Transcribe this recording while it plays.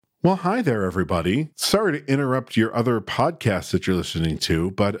Well, hi there, everybody. Sorry to interrupt your other podcasts that you're listening to,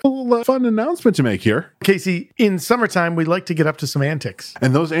 but a little fun announcement to make here. Casey, in summertime, we like to get up to some antics.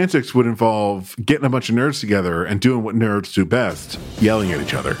 And those antics would involve getting a bunch of nerds together and doing what nerds do best, yelling at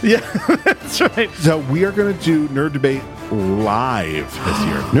each other. Yeah, that's right. So we are going to do Nerd Debate live this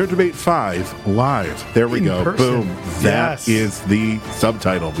year. Nerd Debate 5 live. There we In go. person. Boom. That Yes. is the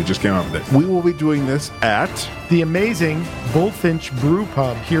subtitle. We just came up with it. We will be doing this at... The amazing Bullfinch Brew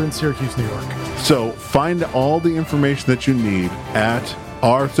Pub here in Syracuse, New York. So find all the information that you need at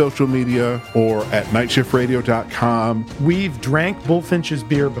our social media or at nightshiftradio.com. We've drank Bullfinch's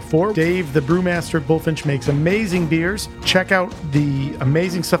beer before. Dave, the brewmaster at Bullfinch, makes amazing beers. Check out the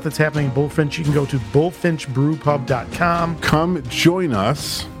amazing stuff that's happening in Bullfinch. You can go to bullfinchbrewpub.com. Come join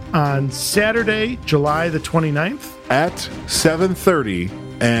us On Saturday, July the 29th. at 7:30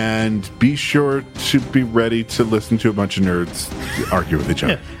 and be sure to be ready to listen to a bunch of nerds argue with each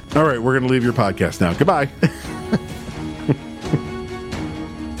other. Yeah. All right, we're going to leave your podcast now. Goodbye.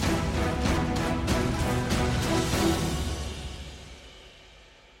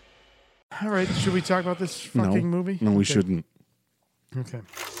 All right, should we talk about this fucking movie? No, we Okay. shouldn't. Okay.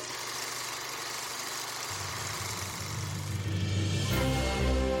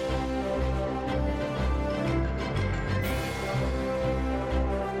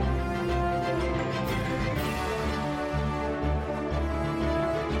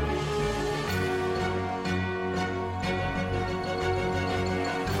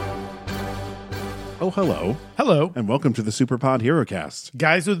 Oh, hello, Hello. and welcome to the Superpod HeroCast,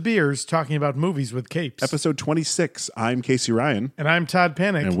 Guys with beers talking about movies with capes. episode 26. I'm Casey Ryan, And I'm Todd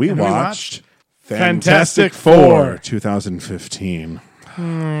Panic. and we watched Fantastic Fantastic Four. Four 2015.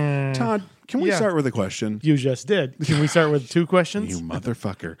 Todd, can we Yeah. start with a question? You just did. Can we start with two You questions?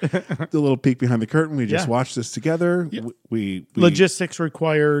 motherfucker. The little peek behind the curtain. We just Yeah. watched this together. We Logistics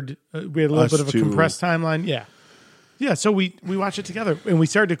required. We had a little Us bit of a to- compressed timeline. Yeah. Yeah. So we watched it together and we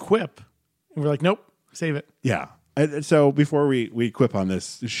started to quip. And we're like, nope, save it. Yeah. And so before we quip on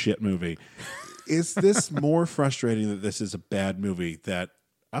this shit movie, is this more frustrating that this is a bad movie that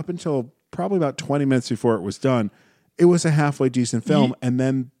up until probably about 20 minutes before it was done, it was a halfway decent film, and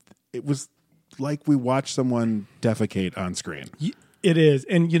then it was like we watched someone defecate on screen. It is.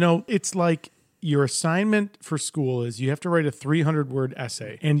 And, you know, it's like your assignment for school is you have to write a 300-word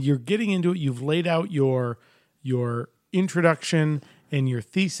essay. And you're getting into it. You've laid out your introduction and your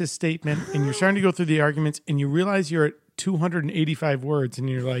thesis statement, and you're starting to go through the arguments, and you realize you're at 285 words, and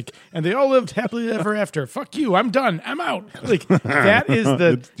you're like, and they all lived happily ever after. Fuck you, I'm done, I'm out. Like that is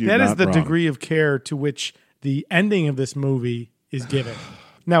You're not the wrong. degree of care to which the ending of this movie is given.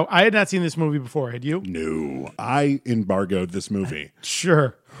 Now, I had not seen this movie before. Had you? No. I embargoed this movie.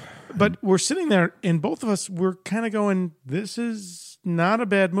 Sure. But we're sitting there, and both of us were kind of going, this is not a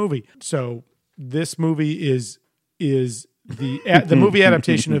bad movie. So this movie is the movie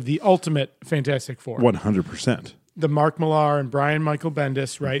adaptation of the ultimate Fantastic Four. 100%. The Mark Millar and Brian Michael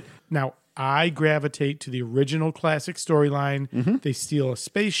Bendis, right? Now, I gravitate to the original classic storyline. Mm-hmm. They steal a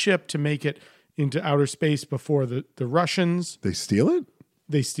spaceship to make it into outer space before the Russians. They steal it?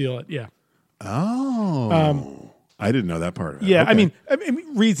 They steal it, yeah. Oh. I didn't know that part of it. Yeah, Okay. I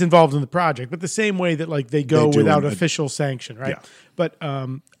mean, Reed's involved in the project, but the same way that like they go They do without in a- official sanction, right? Yeah. But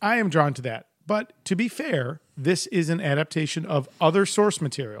I am drawn to that. But to be fair, this is an adaptation of other source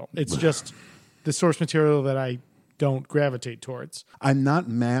material. It's just the source material that I don't gravitate towards. I'm not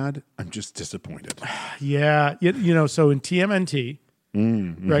mad. I'm just disappointed. Yeah, you know, so in TMNT,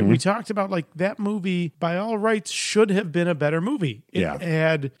 Mm-hmm. right, we talked about like that movie by all rights should have been a better movie. It Yeah.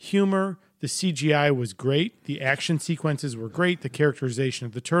 had humor. The CGI was great. The action sequences were great. The characterization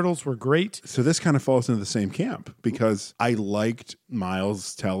of the turtles were great. So this kind of falls into the same camp because I liked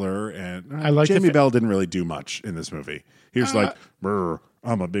Miles Teller and I liked Jamie the Bell didn't really do much in this movie. He was like, "Brr,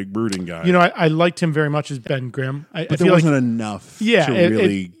 I'm a big brooding guy." You know, I liked him very much as Ben Grimm. I but feel there wasn't like enough Yeah, to it-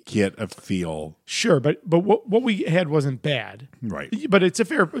 really get a feel. sure, but what we had wasn't bad. Right. But it's a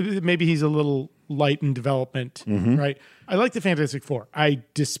fair. Maybe he's a little light in development, Mm-hmm. right? I like the Fantastic Four. I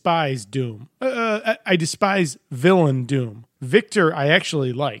despise Doom. I despise villain Doom. Victor, I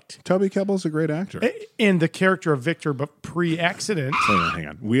actually liked, Toby Kebbell's a great actor. and the character of Victor, but pre-accident. Hang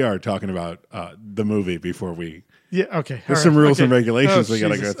on. We are talking about the movie before we... Yeah. Okay. There's all some right, rules okay. and regulations we got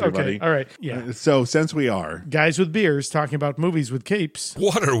to go Jesus. through, Okay, buddy. all right. Yeah. So since we are... Guys with beers talking about movies with capes.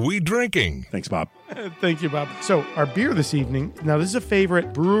 What are we drinking? Thanks, Bob. Thank you, Bob. So, our beer this evening, now this is a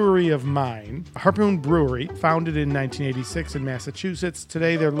favorite brewery of mine, Harpoon Brewery, founded in 1986 in Massachusetts.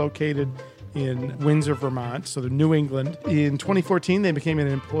 Today, they're located in Windsor, Vermont, so they're New England. In 2014, they became an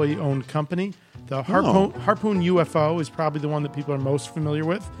employee-owned company. The Harpoon UFO is probably the one that people are most familiar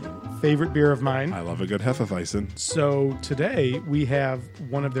with. Favorite beer of mine. I love a good Hefeweizen. So today we have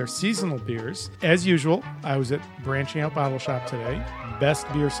one of their seasonal beers. As usual, I was at Branching Out Bottle Shop today. Best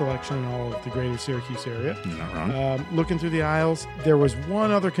beer selection in all of the greater Syracuse area. You're not wrong. Looking through the aisles, there was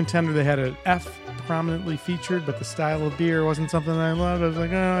one other contender that had an F prominently featured, but the style of beer wasn't something I loved. I was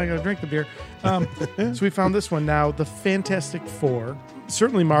like, I gotta drink the beer. So we found this one now, the Fan4stic 4.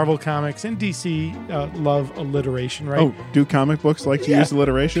 Certainly Marvel Comics and DC love alliteration, right? Oh, do comic books like to use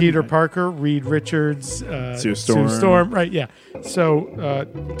alliteration? Peter Parker, Reed Richards, Sue Storm. Right, yeah. So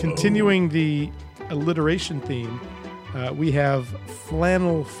continuing the alliteration theme, we have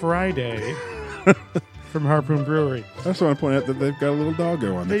Flannel Friday from Harpoon Brewery. I just want to point out that they've got a little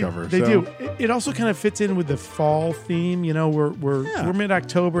doggo on the cover. They do. It also kind of fits in with the fall theme. You know, we're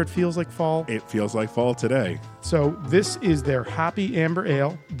mid-October. It feels like fall. It feels like fall today. So this is their Hoppy Amber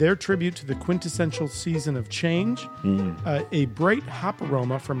Ale, their tribute to the quintessential season of change. A bright hop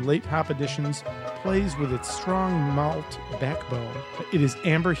aroma from late hop additions plays with its strong malt backbone. It is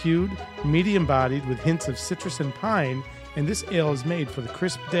amber-hued, medium-bodied with hints of citrus and pine, and this ale is made for the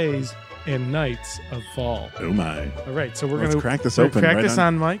crisp days and nights of fall. Oh my. All right, so we're Let's going to crack this open. Crack right this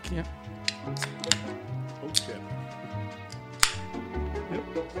on Mike. Yeah. Oh, shit.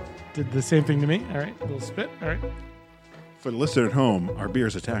 Did the same thing to me. All right, a little spit. All right. For the listener at home, our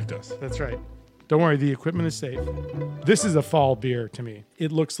beers attacked us. That's right. Don't worry, the equipment is safe. This is a fall beer to me.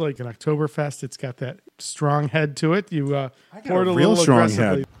 It looks like an Oktoberfest. It's got that strong head to it. You pour it a real little strong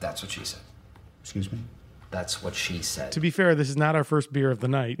aggressively. head. That's what she said. Excuse me? That's what she said. To be fair, this is not our first beer of the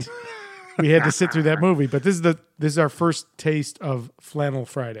night. We had to sit through that movie, but this is our first taste of Flannel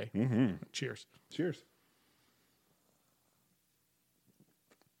Friday. Mm-hmm. Cheers. Cheers.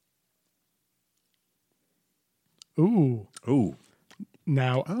 Ooh. Ooh.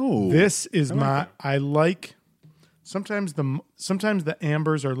 Now, Oh, this is I like sometimes the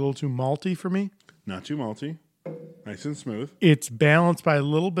ambers are a little too malty for me. Not too malty. Nice and smooth. It's balanced by a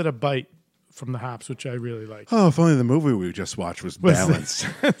little bit of bite from the hops, which I really like. Oh, if only the movie we just watched was balanced.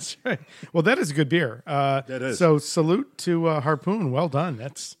 That's right. Well, that is a good beer. That is. So salute to Harpoon. Well done.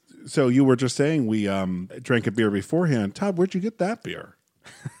 So you were just saying we drank a beer beforehand. Todd, where'd you get that beer?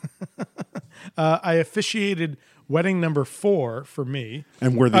 I officiated wedding number 4 for me.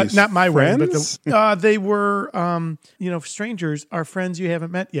 And were these not my friends? wedding, but they were, strangers, our friends you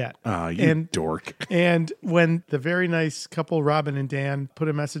haven't met yet. You dork. And when the very nice couple, Robin and Dan, put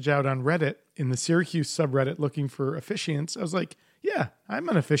a message out on Reddit in the Syracuse subreddit looking for officiants, I was like, yeah, I'm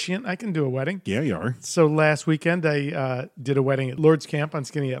an officiant. I can do a wedding. Yeah, you are. So last weekend, I did a wedding at Lord's Camp on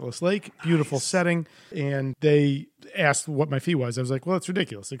Skinny Atlas Lake. Beautiful setting. And they asked what my fee was. I was like, well, it's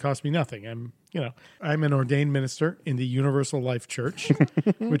ridiculous. It cost me nothing. I'm an ordained minister in the Universal Life Church,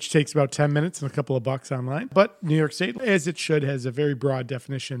 which takes about 10 minutes and a couple of bucks online. But New York State, as it should, has a very broad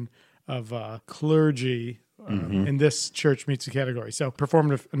definition of clergy. And this church meets the category. So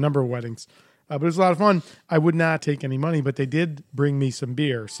performed a number of weddings. But it was a lot of fun. I would not take any money, but they did bring me some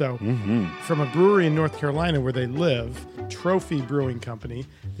beer. So from a brewery in North Carolina where they live, Trophy Brewing Company,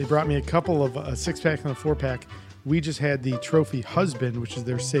 they brought me a couple of a 6-pack and a 4-pack. We just had the Trophy Husband, which is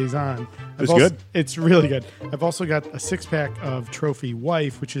their Saison. It's good. It's really good. I've also got a 6-pack of Trophy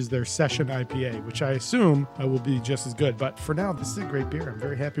Wife, which is their Session IPA, which I assume will be just as good. But for now, this is a great beer. I'm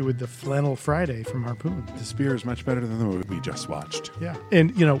very happy with the Flannel Friday from Harpoon. This beer is much better than the movie we just watched. Yeah.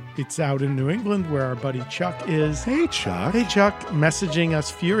 And, it's out in New England where our buddy Chuck is. Hey, Chuck. Hey, Chuck, messaging us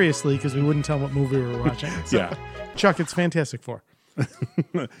furiously because we wouldn't tell him what movie we were watching. So, Yeah. Chuck, it's Fan4stic 4.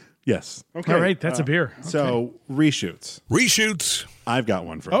 Yes. Okay. All right, that's a beer. Okay. So, reshoots. I've got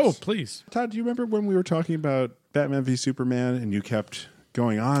one for us. Oh, please. Todd, do you remember when we were talking about Batman v Superman and you kept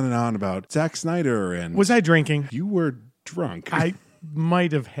going on and on about Zack Snyder and... Was I drinking? You were drunk. I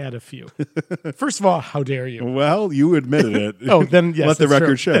might have had a few. First of all, how dare you? Well, you admitted it. Oh, then yes. Let the that's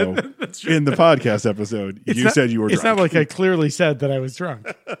record true. show. That's true. In the podcast episode, said you were drunk. It's not like I clearly said that I was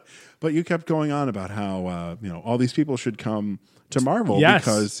drunk. But you kept going on about how all these people should come to Marvel Yes.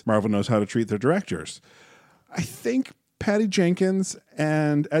 because Marvel knows how to treat their directors. I think Patty Jenkins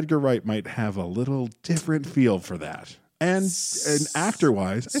and Edgar Wright might have a little different feel for that. And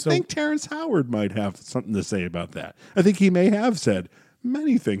actor-wise, I think Terrence Howard might have something to say about that. I think he may have said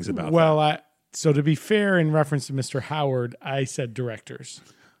many things about that. So to be fair, in reference to Mr. Howard, I said directors.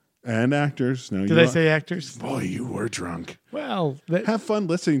 And actors. No, Did I say actors? Boy, you were drunk. Well, have fun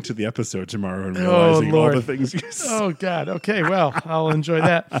listening to the episode tomorrow and realizing all the things you said. Oh, God. Okay, well, I'll enjoy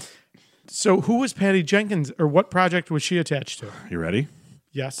that. So who was Patty Jenkins, or what project was she attached to? You ready?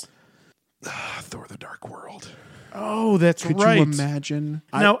 Yes. Thor the Dark World. Oh, that's Could right. you imagine?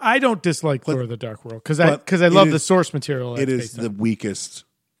 Now, I don't dislike Thor: The Dark World because I it love is- the source material. It that's is based the on. weakest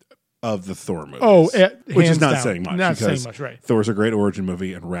of the Thor movies. Oh, which is hands not down. saying much. Not because saying much, right? Thor's a great origin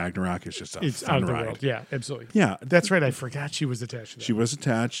movie, and Ragnarok is just a It's fun out of the ride. world. Yeah, absolutely. Yeah, That's right. I forgot she was attached to that. she was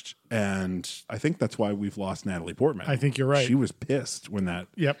attached, and I think that's why we've lost Natalie Portman. I think you're right. She was pissed when that.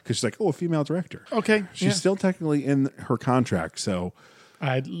 Yep. Because she's like, oh, a female director. Okay, She's yeah. still technically in her contract, so.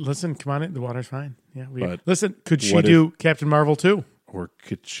 Listen, come on in. The water's fine. Yeah. But listen, could she what do Captain Marvel too? Or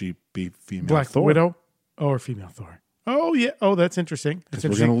could she be female Black Thor? Widow or female Thor? Oh, yeah. Oh, that's interesting. That's We're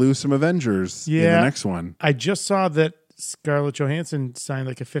interesting. going to lose some Avengers in Yeah. the next one. I just saw that Scarlett Johansson signed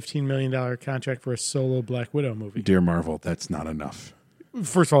like a $15 million contract for a solo Black Widow movie. Dear Marvel, that's not enough.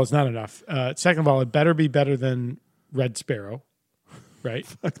 First of all, it's not enough. Second of all, it better be better than Red Sparrow, right?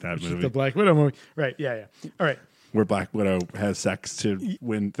 Fuck that movie. The Black Widow movie. Right. Yeah. All right. Where Black Widow has sex to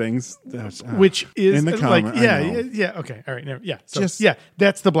win things. That's, Which is in the like, comic, yeah. Okay. All right. Yeah. So,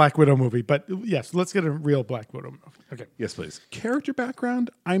 that's the Black Widow movie. But yes, let's get a real Black Widow movie. Okay. Yes, please. Character background.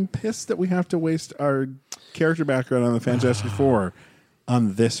 I'm pissed that we have to waste our character background on the Fantastic Four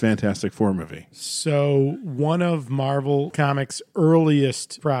on this Fantastic Four movie. So one of Marvel Comics'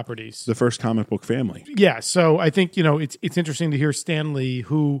 earliest properties. The first comic book family. Yeah, so I think, it's interesting to hear Stan Lee,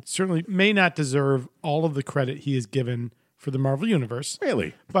 who certainly may not deserve all of the credit he is given for the Marvel Universe.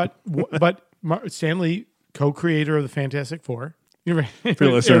 Really? But Stan Lee, co-creator of the Fantastic Four. For the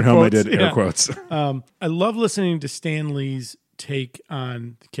listener at home, I did air quotes. I love listening to Stan Lee's take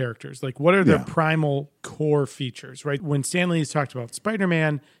on the characters. Like, what are their primal core features, right? When Stan Lee has talked about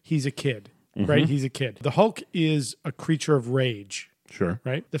Spider-Man, he's a kid, right? He's a kid. The Hulk is a creature of rage. Sure.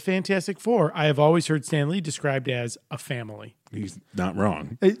 Right? The Fantastic Four, I have always heard Stan Lee described as a family. He's not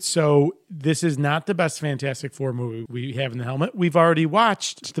wrong. So this is not the best Fantastic Four movie we have in the helmet. We've already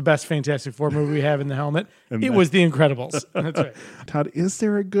watched the best Fantastic Four movie we have in the helmet. It was The Incredibles. That's right. Todd, is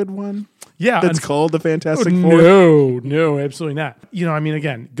there a good one? Yeah. That's called the Fantastic Four? No, absolutely not.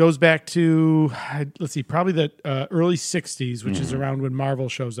 Again, goes back to, let's see, probably the early 60s, which is around when Marvel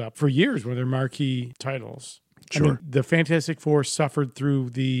shows up for years, one of their marquee titles. Sure. The Fantastic Four suffered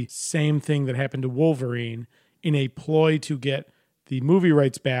through the same thing that happened to Wolverine in a ploy to get the movie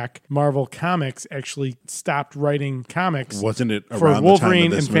rights back. Marvel Comics actually stopped writing comics. Wasn't it for around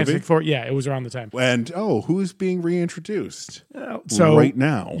Wolverine the time of this and Fantastic movie? Four? Yeah, it was around the time. And, who's being reintroduced So right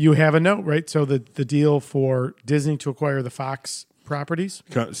now? you have a note, right? So the deal for Disney to acquire the Fox properties.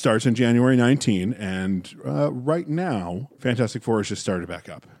 Starts in January 19, and right now, Fantastic Four has just started back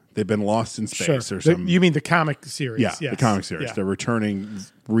up. They've been lost in space. Sure. Or some, You mean the comic series? yeah, Yes. the comic series. Yeah. They're returning.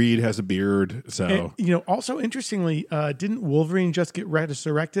 Reed has a beard, so And, also interestingly, didn't Wolverine just get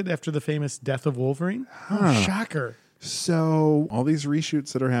resurrected after the famous death of Wolverine? Oh, shocker. So all these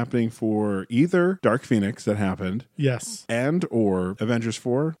reshoots that are happening for either Dark Phoenix that happened, Yes. and or Avengers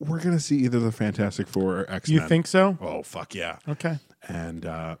 4, we're going to see either the Fantastic Four or X-Men. You think so? Oh, fuck yeah. Okay. And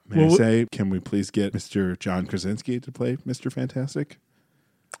may I say, can we please get Mr. John Krasinski to play Mr. Fantastic?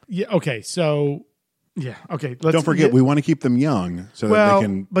 Yeah. Okay. So, yeah. Okay. Don't forget, we want to keep them young so that they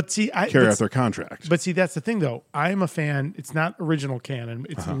can carry out their contract. But see, that's the thing, though. I'm a fan. It's not original canon.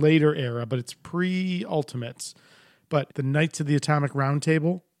 It's later era, but it's pre-Ultimates. But the Knights of the Atomic Round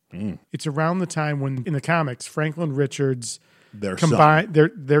Table, it's around the time when, in the comics, Franklin Richards... Their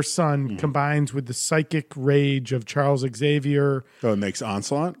son combines with the psychic rage of Charles Xavier. So it makes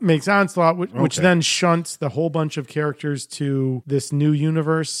Onslaught? Which then shunts the whole bunch of characters to this new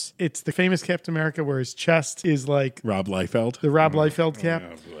universe. It's the famous Captain America where his chest is like Rob Liefeld? the Rob Liefeld cap.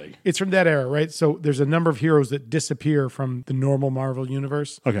 It's from that era, right? So there's a number of heroes that disappear from the normal Marvel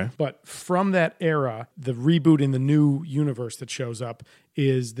universe. Okay. But from that era, the reboot in the new universe that shows up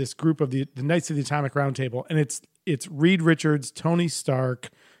is this group of the Knights of the Atomic Round Table, and it's Reed Richards, Tony Stark,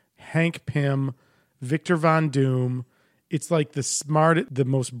 Hank Pym, Victor Von Doom. It's like the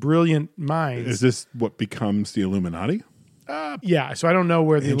most brilliant minds. Is this what becomes the Illuminati? Yeah, so I don't know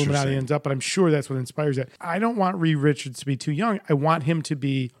where the Illuminati ends up, but I'm sure that's what inspires it. I don't want Reed Richards to be too young. I want him to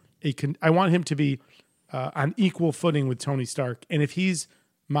be on equal footing with Tony Stark. And if he's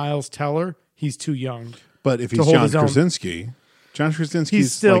Miles Teller, he's too young. But if he's John Krasinski, John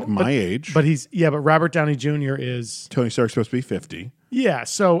Krasinski's still like my age. But Robert Downey Jr. is Tony Stark's supposed to be 50. Yeah,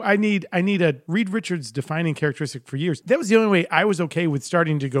 so I need a Reed Richards defining characteristic for years. That was the only way I was okay with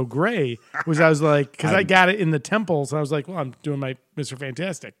starting to go gray. Was I was like, because I got it in the temples, and I was like, well, I'm doing my Mr.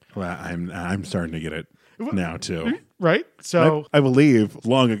 Fantastic. Well, I'm starting to get it now too. Right? So I believe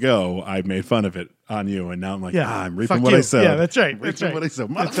long ago I made fun of it on you, and now I'm like, I'm reaping what I sowed. Yeah, that's right. I'm reaping what I sowed.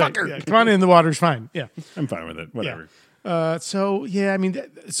 Motherfucker. Right. Yeah. Come on in, the water's fine. Yeah, I'm fine with it. Whatever. Yeah. So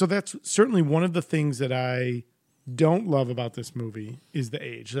that's certainly one of the things that I don't love about this movie is the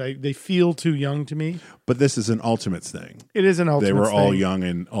age. They feel too young to me. But this is an Ultimates thing. It is an Ultimates They were all thing. young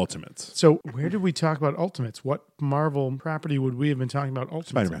in Ultimates. So where did we talk about Ultimates? What Marvel property would we have been talking about Ultimates?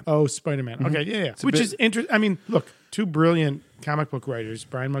 Spider-Man. Oh, Spider-Man. Okay, yeah. Which is interesting. I mean, look, two brilliant comic book writers,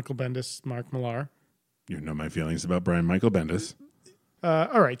 Brian Michael Bendis, Mark Millar. You know my feelings about Brian Michael Bendis.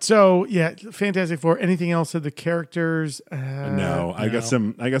 All right, so yeah, Fantastic Four. Anything else of the characters? No, I got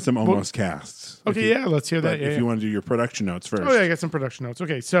some almost casts. Okay, let's hear that. If you want to do your production notes first. Oh yeah, I got some production notes.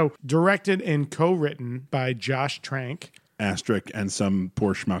 Okay, so directed and co-written by Josh Trank. Asterisk and some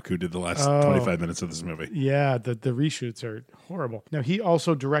poor schmuck who did the last 25 minutes of this movie. Yeah, the reshoots are horrible. Now, he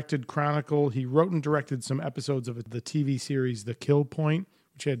also directed Chronicle. He wrote and directed some episodes of the TV series The Kill Point,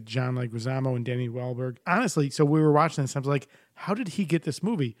 which had John Leguizamo and Danny Wahlberg. Honestly, so we were watching this. I was like, how did he get this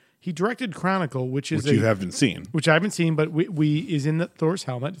movie? He directed Chronicle, which you haven't seen. Which I haven't seen, but we is in the Thor's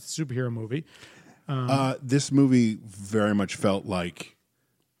helmet. It's a superhero movie. This movie very much felt like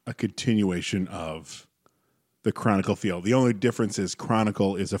a continuation of the Chronicle feel. The only difference is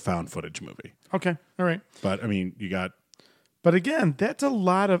Chronicle is a found footage movie. Okay, all right. But, I mean, you got... But again, that's a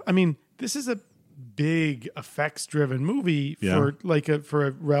lot of... I mean, this is a big effects-driven movie for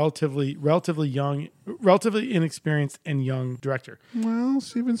a relatively young, relatively inexperienced and young director. Well,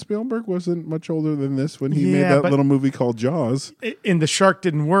 Steven Spielberg wasn't much older than this when he made that little movie called Jaws. And The Shark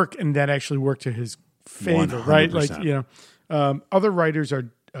didn't work, and that actually worked to his favor, 100%. right? Like, other writers are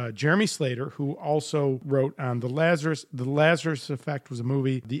Jeremy Slater, who also wrote on The Lazarus Effect was a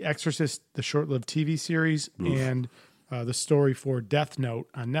movie, The Exorcist, the short-lived TV series, and the story for Death Note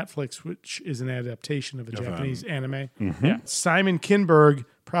on Netflix, which is an adaptation of a Japanese anime. Mm-hmm. Yeah. Simon Kinberg,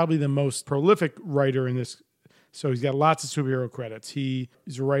 probably the most prolific writer in this. So he's got lots of superhero credits. He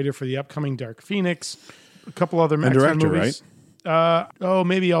is a writer for the upcoming Dark Phoenix, a couple other X-Men movies. Right?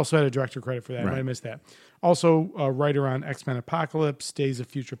 Maybe he also had a director credit for that. Right. I might have missed that. Also, a writer on X-Men Apocalypse, Days of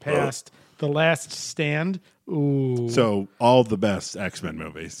Future Past, The Last Stand. Ooh. So, all the best X-Men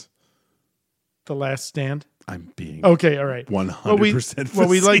movies. The Last Stand? I'm being okay, all right. 100% Well,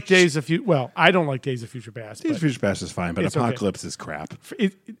 we like Days of Future... Well, I don't like Days of Future Past. Days of Future Past is fine, but Apocalypse is crap.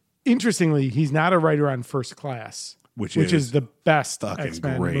 Interestingly, he's not a writer on First Class, which is the best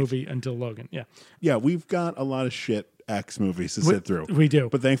X-Men movie until Logan. Yeah. Yeah, we've got a lot of shit X movies to sit through. We do.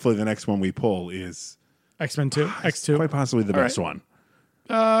 But thankfully, the next one we pull is... X-Men 2? X2? Quite possibly the best one.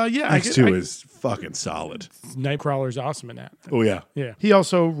 Yeah. X2 is fucking solid. Nightcrawler's awesome in that. Oh, yeah. Yeah. He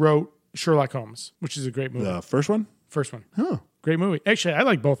also wrote Sherlock Holmes, which is a great movie. The first one? First one. Huh. Great movie. Actually, I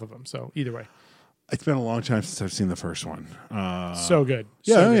like both of them, so either way. It's been a long time since I've seen the first one. So good.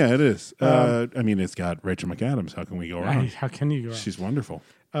 Yeah, it is. I mean, it's got Rachel McAdams. How can we go wrong? How can you go wrong? She's wonderful.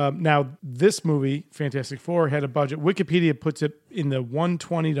 Now, this movie, Fantastic Four, had a budget. Wikipedia puts it in the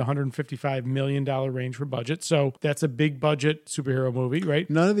 $120 to $155 million range for budget. So that's a big budget superhero movie, right?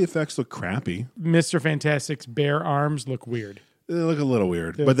 None of the effects look crappy. Mr. Fantastic's bare arms look weird. They look a little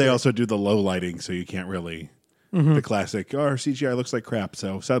weird, but they also do the low lighting, so you can't really... Mm-hmm. The classic, our CGI looks like crap,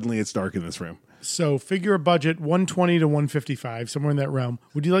 so suddenly it's dark in this room. So figure a budget, 120 to 155, somewhere in that realm.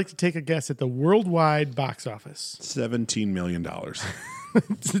 Would you like to take a guess at the worldwide box office? $17 million.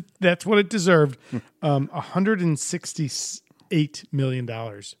 That's what it deserved. $168 million.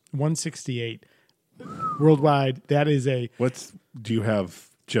 168 worldwide. That is do you have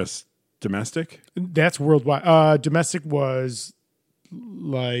just domestic? That's worldwide. Domestic was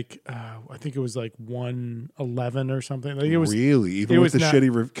like I think it was like 111 or something. Like it was really even with the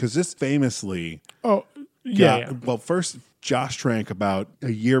shitty because this famously. Oh yeah. Well, first Josh Trank about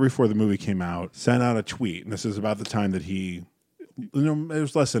a year before the movie came out sent out a tweet, and this is about the time that it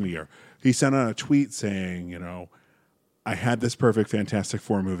was less than a year. He sent out a tweet saying, I had this perfect Fantastic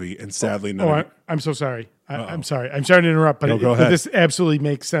Four movie, and sadly, I'm so sorry. I'm sorry. I'm sorry to interrupt, but this absolutely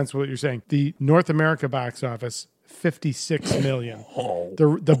makes sense what you're saying. The North America box office, 56 million.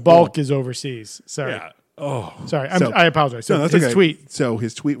 The bulk is overseas. Sorry. Yeah. Sorry. I apologize. So that's his okay. tweet. So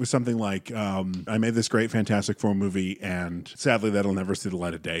his tweet was something like, I made this great Fantastic Four movie, and sadly, that'll never see the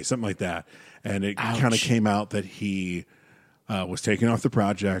light of day. Something like that. And it kind of came out that he was taken off the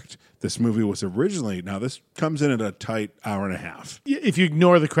project. This movie was originally, now this comes in at a tight hour and a half. If you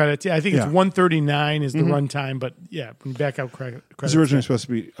ignore the credits, I think it's 139 is the runtime, but when you back out credits. It was originally supposed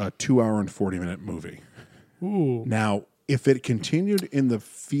to be a 2 hour and 40-minute movie. Ooh. Now, if it continued in the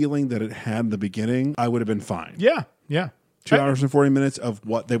feeling that it had in the beginning, I would have been fine. Yeah. 2 hours and 40 minutes of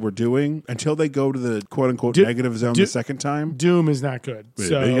what they were doing until they go to the quote-unquote negative zone the second time. Doom is not good.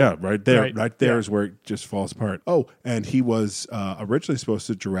 So, right there. Right there is where it just falls apart. Oh, and he was originally supposed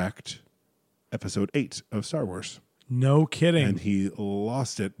to direct Episode 8 of Star Wars. No kidding. And he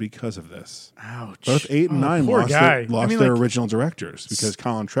lost it because of this. Ouch. Both 8 and 9 poor guy. lost their original directors because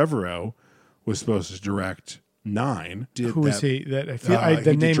Colin Trevorrow was supposed to direct 9. Who is he? That I feel he the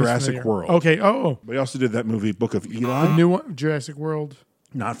did name Jurassic is World. Okay. Oh, But he also did that movie Book of the Eli. new one, Jurassic World.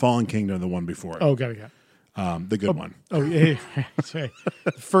 Not Fallen Kingdom, the one before it. Oh, got it. The good one. Oh, yeah. Sorry.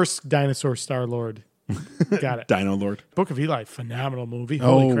 First dinosaur Star Lord. Got it. Dino Lord. Book of Eli, phenomenal movie.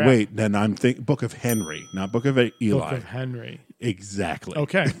 Holy Oh, crap. wait. Then I'm thinking Book of Henry, not Book of Eli. Book of Henry. Exactly.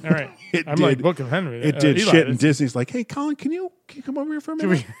 Okay, all right. I'm did- like Book of Henry. It did Eli, shit, and that's- Disney's like, hey, Colin, can you come over here for a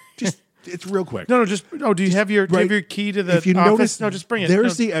minute? Just, it's real quick. No, just. Oh, do you have your Right. key to the If you office? notice, No, just bring it.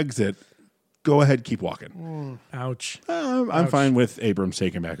 There's No. the exit. Go ahead, keep walking. Ouch. I'm fine with Abrams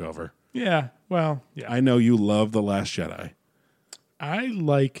taking back over. Yeah. Well, yeah. I know you love The Last Jedi. I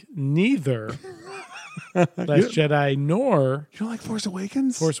like neither Last Jedi nor You don't like Force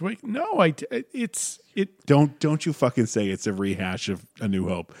Awakens? Force Awakens. No, it. Don't you fucking say it's a rehash of A New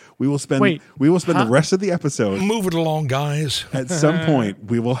Hope. We will spend Wait, the rest of the episode. Move it along, guys. At some point,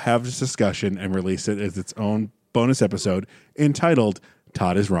 we will have this discussion and release it as its own bonus episode entitled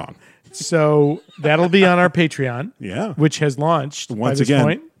 "Todd is Wrong." So that'll be on our Patreon. Yeah. Which has launched Once by this again,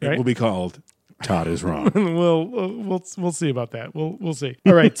 point, it right? will be called "Todd is Wrong." We'll see about that. We'll see.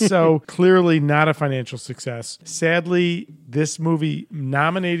 All right. So clearly not a financial success. Sadly, this movie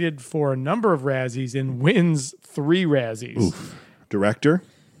nominated for a number of Razzies and wins 3 Razzies. Director,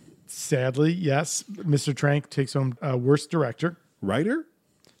 Sadly, yes. Mr. Trank takes home worst director. writer.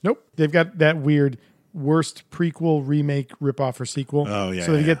 Nope. They've got that weird worst prequel, remake, ripoff, or sequel. Oh, yeah,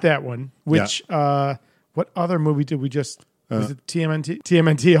 So they yeah, get that one. Which what other movie did we just? Was it TMNT?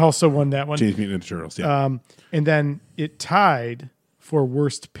 TMNT also won that one. Teenage Mutant Ninja Turtles. Yeah, And then it tied for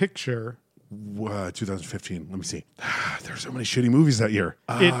worst picture. 2015. Let me see. There's so many shitty movies that year.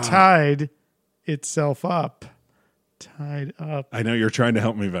 It tied itself up. Tied up. I know you're trying to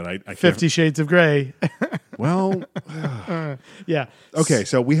help me, but I 50 Shades of Grey. Well, Yeah. okay.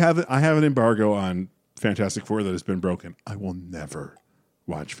 So I have an embargo on Fantastic Four that has been broken. I will never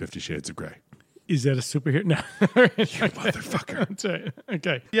watch 50 Shades of Grey. Is that a superhero? No. You motherfucker. That's right.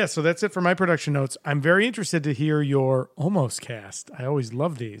 Okay. Yeah, so that's it for my production notes. I'm very interested to hear your almost cast. I always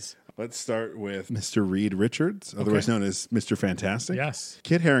love these. Let's start with Mr. Reed Richards, otherwise known as Mr. Fantastic. Yes.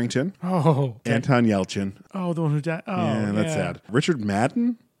 Kit Harington. Oh. Okay. Anton Yelchin. Oh, the one who died. Oh, Yeah, that's sad. Richard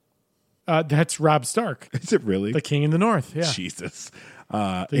Madden. That's Rob Stark, Is it really? the King in the North. Yeah. Jesus.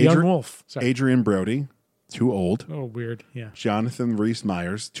 The young wolf. Sorry. Adrian Brody. Too old. Oh, weird. Yeah. Jonathan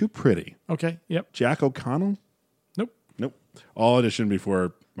Rhys-Meyers. Too pretty. Okay. Yep. Jack O'Connell. Nope. Nope. All auditioned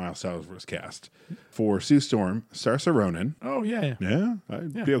before Miles Teller was cast. For Sue Storm, Saoirse Ronan. Oh, yeah. Yeah,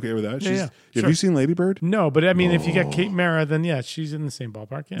 I'd be okay with that. Yeah, yeah. Have Sure. you seen Lady Bird? No, but I mean, if you got Kate Mara, then yeah, she's in the same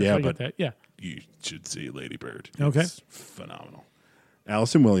ballpark. Yeah, Yeah, so I get but- that. Yeah. You should see Lady Bird. Okay. It's phenomenal.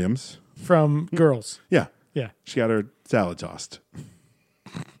 Allison Williams. From Girls. Yeah. Yeah. She got her salad tossed.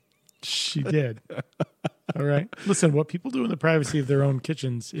 She did. All right. Listen, what people do in the privacy of their own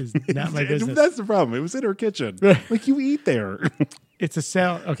kitchens is not my business. That's the problem. It was in her kitchen. Like, you eat there. It's a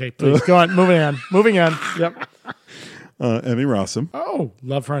salad. Okay, please go on. Moving on. Yep. Emmy Rossum. Oh,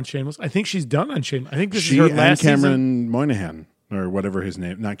 love her on Shameless. I think she's done on Shameless. I think this She is her and last Cameron season. Moynihan, or whatever his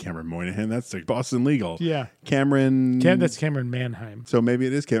name. Not Cameron Moynihan. That's the Boston Legal. Yeah. Cameron. That's Cameron Manheim. So maybe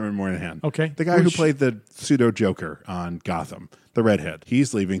it is Cameron Moynihan. Okay. The guy who Who's- played the pseudo Joker on Gotham, the redhead.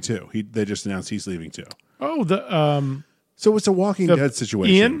 He's leaving too. They just announced he's leaving too. Oh, the So it's a Walking Dead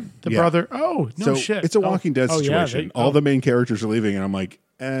situation. Ian, the Yeah. brother. Oh, no So shit. it's a Walking Dead Oh, yeah, situation. All the main characters are leaving, and I'm like,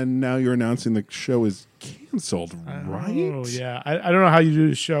 and now you're announcing the show is canceled, right? Oh, yeah. I don't know how you do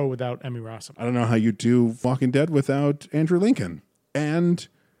the show without Emmy Rossum I don't know how you do Walking Dead without Andrew Lincoln and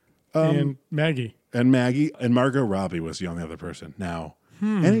and Maggie. Maggie and Margot Robbie was the only other person. Now,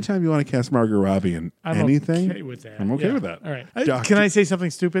 anytime you want to cast Margot Robbie in I'm anything, okay with that. I'm okay Yeah. with that. All right. Doc- Can I say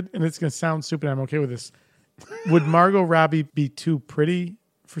something stupid? And it's going to sound stupid. I'm okay with this. Would Margot Robbie be too pretty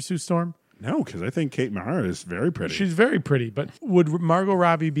for Sue Storm? No, because I think Kate Mara is very pretty. She's very pretty, but would Margot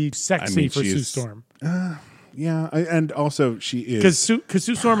Robbie be sexy for Sue she's- Storm? yeah, and also she is Because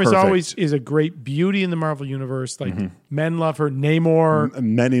Sue Storm is perfect. always a great beauty in the Marvel universe. Like men love her. Namor.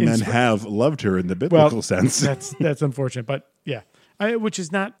 Many men Insp- have loved her in the biblical sense. That's unfortunate, but yeah. Which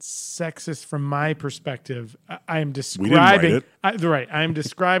is not sexist from my perspective. I am describing. it. I am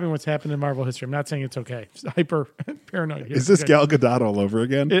describing what's happened in Marvel history. I'm not saying it's okay. It's hyper paranoid. Here. Is this Okay. Gal Gadot all over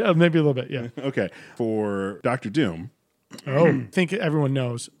again? Maybe a little bit, yeah. Okay, for Doctor Doom. I think everyone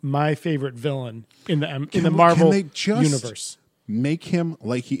knows my favorite villain in the Can Marvel they just universe. Make him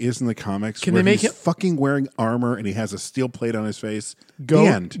like he is in the comics. Can where they make he's him fucking wearing armor and he has a steel plate on his face? go The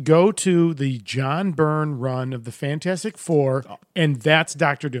end. go to the John Byrne run of the Fantastic Four, and that's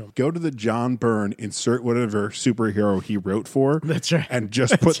Doctor Doom. Go to the John Byrne, insert whatever superhero he wrote for. That's right. And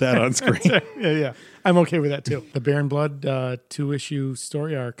just put that on screen. Yeah. I'm okay with that too. The Baron Blood 2-issue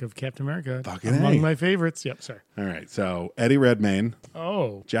story arc of Captain America. Fucking among A. my favorites. Yep, sorry. All right. So Eddie Redmayne,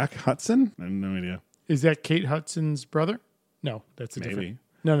 Oh. Jack Hudson. I have no idea. Is that Kate Hudson's brother? No, that's a different. Maybe.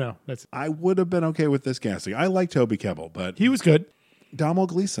 No, that's I would have been okay with this casting. I like Toby Kebbell, but he was good. Domhnall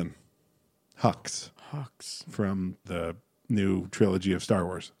Gleeson, Hux Hux. from the new trilogy of Star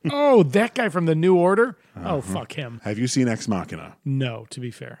Wars. Oh, that guy from the New Order? Oh, fuck him. Have you seen Ex Machina? No, to be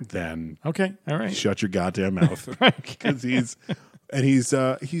fair. Then Okay, all right. shut your goddamn mouth, because he's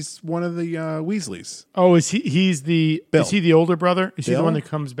one of the Weasleys. Oh, he's the Bill. is he the older brother? Is he the Bill? one that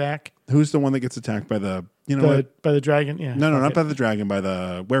comes back? Who's the one that gets attacked by the By the dragon? Yeah. No, fuck not it. by the dragon, by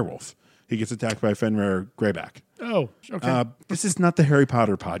the werewolf. He gets attacked by Fenrir Greyback. Oh, okay. This is not the Harry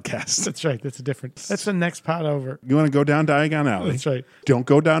Potter podcast. That's right. That's That's the next pot over. You want to go down Diagon Alley? That's right. Don't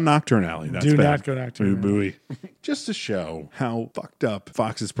go down Nocturne Alley. That's Do bad. not go Nocturne Booey. Just to show how fucked up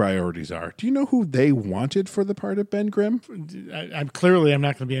Fox's priorities are. Do you know who they wanted for the part of Ben Grimm? I'm not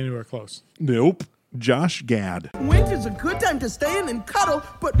going to be anywhere close. Nope. Josh Gad. Winter's a good time to stay in and cuddle,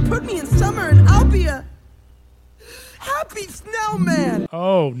 but put me in summer and I'll be a happy snowman.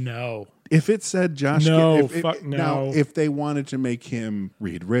 Oh no. If it said Josh No, Gad, fuck no. Now, if they wanted to make him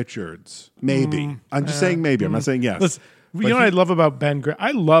Reed Richards, maybe. I'm just saying maybe. I'm not saying yes. Listen, you know what I love about Ben Grimm?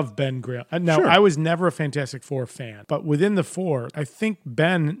 I love Ben Grimm. Now, Sure. I was never a Fantastic Four fan, but within the four, I think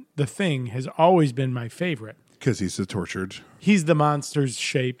Ben, the Thing, has always been my favorite. Because he's a tortured. He's the monster's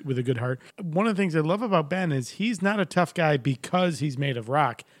shape with a good heart. One of the things I love about Ben is he's not a tough guy because he's made of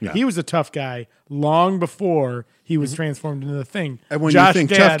rock. Yeah. He was a tough guy long before he was transformed into the Thing. And when Josh you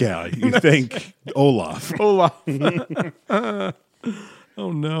think Gad- tough guy, you think Olaf. Olaf.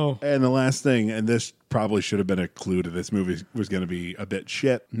 Oh no. And the last thing, and this probably should have been a clue to this movie was going to be a bit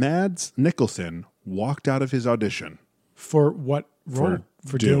shit. Mads Mikkelsen walked out of his audition For what role?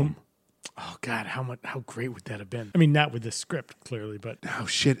 for Doom. Oh God, how great would that have been? I mean, not with the script clearly, but Oh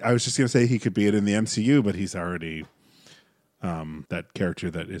shit! I was just going to say he could be it in the MCU, but he's already that character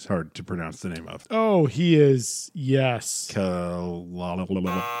that is hard to pronounce the name of. oh, he is. Yes.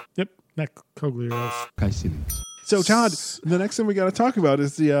 Yep. Not Cogliaros. So Todd, the next thing we got to talk about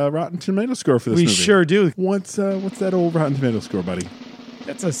is the Rotten Tomato score for this We movie. sure do. What's that old Rotten Tomato score, buddy?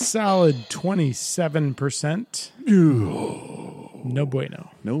 That's a solid 27%. No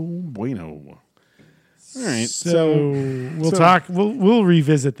bueno. No bueno. All right, So we'll talk. We'll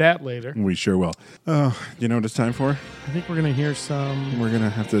revisit that later. we sure will. You know what it's time for? I think we're gonna hear some. We're gonna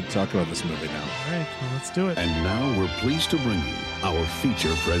have to talk about this movie now. All right, well, let's do it. And now we're pleased to bring you our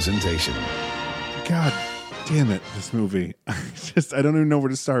feature presentation. God damn it, this movie. I don't even know where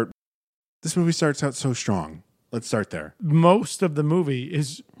to start. This movie starts out so strong. Let's start there. Most of the movie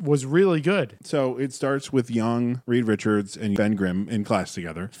was really good. So it starts with young Reed Richards and Ben Grimm in class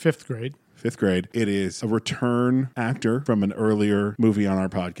together. 5th grade. 5th grade. It is a return actor from an earlier movie on our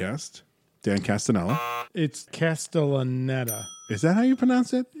podcast, Dan Castellaneta. It's Castellaneta. Is that how you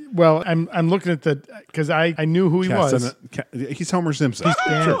pronounce it? Well, I'm looking at because I knew who he was. He's Homer Simpson. He's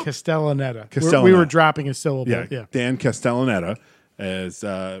Dan Castellaneta. Castellaneta. We were dropping a syllable. Yeah. Dan Castellaneta as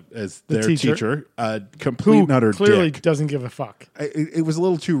their teacher. Complete Who and utter clearly dick. doesn't give a fuck. It was a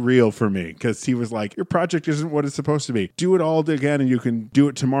little too real for me because he was like, your project isn't what it's supposed to be. Do it all again and you can do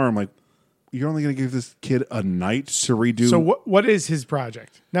it tomorrow. I'm like, you're only going to give this kid a night to redo. So what is his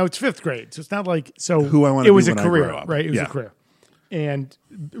project? Now it's 5th grade, so it's not like Who I wanna It was be a when I career, grow up. right? It was Yeah. a career. And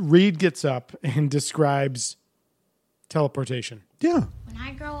Reed gets up and describes teleportation. Yeah. When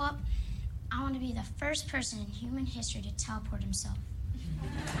I grow up, I want to be the first person in human history to teleport himself.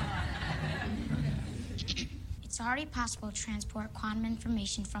 It's already possible to transport quantum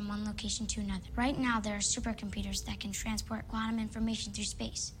information from one location to another. Right now, there are supercomputers that can transport quantum information through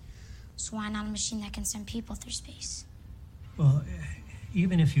space. So why not a machine that can send people through space? Well,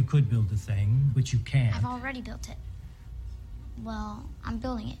 even if you could build a thing, which you can't, I've already built it. Well, I'm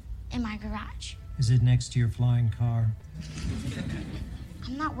building it in my garage. is it next to your flying car?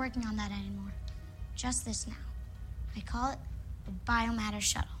 I'm not working on that anymore. Just this now. I call it the biomatter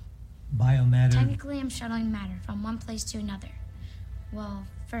shuttle. Biomatter? Technically, I'm shuttling matter from one place to another. Well,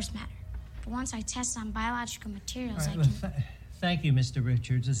 first matter. But once I test on biological materials, All I right, can... well, thank you, Mr.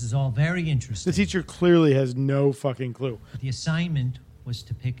 Richards. This is all very interesting. The teacher clearly has no fucking clue. The assignment was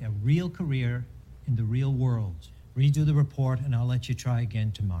to pick a real career in the real world. Redo the report, and I'll let you try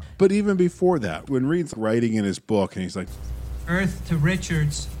again tomorrow. But even before that, when Reed's writing in his book and he's like, Earth to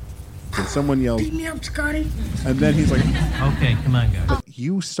Richards. And someone yells, Beat me up, Scotty. and then he's like, Okay, come on, guys.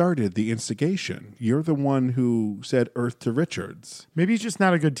 you started the instigation. You're the one who said Earth to Richards. Maybe he's just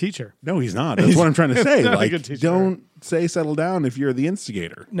not a good teacher. No, he's not. That's what I'm trying to say. not a Like, good teacher. don't say settle down if you're the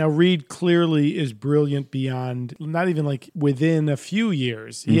instigator. Now, Reed clearly is brilliant beyond, not even like within a few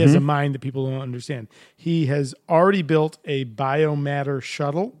years. He has a mind that people don't understand. He has already built a biomatter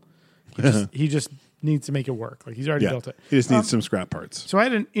shuttle. He just needs to make it work. Like, he's already built it. He just needs some scrap parts. So I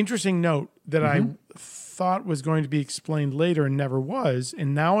had an interesting note that I thought was going to be explained later and never was.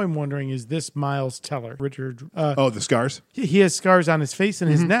 And now I'm wondering, is this Miles Teller? Richard. The scars? He has scars on his face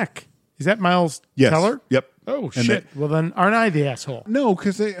and his neck. Is that Miles Yes. Teller? Yep. Oh, And shit. Well, then aren't I the asshole? No,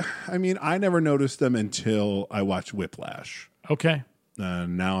 because I never noticed them until I watched Whiplash. Okay.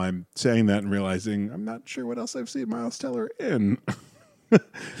 Now I'm saying that and realizing I'm not sure what else I've seen Miles Teller in.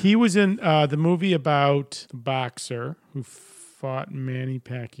 He was in the movie about the boxer who fought Manny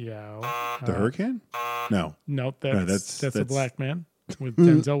Pacquiao. The Hurricane? No. No, that's a that's- black man with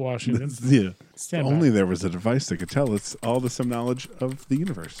Denzel Washington. Yeah. Stand Only by. there was a device that could tell us all some knowledge of the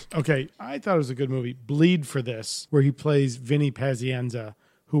universe. Okay, I thought it was a good movie. Bleed for this, where he plays Vinny Pazienza,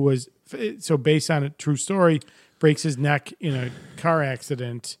 who was so based on a true story, breaks his neck in a car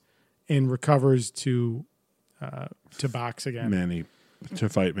accident and recovers to box again. Manny to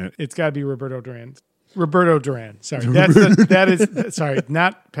fight man. It's got to be Roberto Duran. Roberto Duran. Sorry, that is sorry,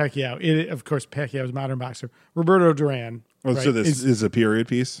 not Pacquiao. Of course, Pacquiao's modern boxer. Roberto Duran. Oh, right, so this is a period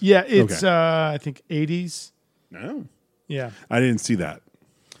piece? Yeah, it's Okay. I think 80s. No. Yeah, I didn't see that.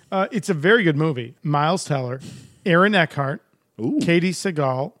 it's a very good movie. Miles Teller, Aaron Eckhart, Ooh. Katie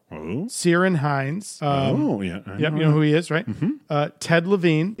Seagal, Oh. Ciaran Hinds. Oh, yeah. I Yep, you know who he is, right? Ted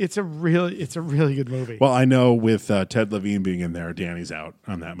Levine. It's a really good movie. Well, I know with Ted Levine being in there, Danny's out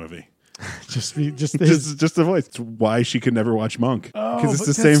on that movie. just his, Just the voice. It's why she could never watch Monk. Because it's but the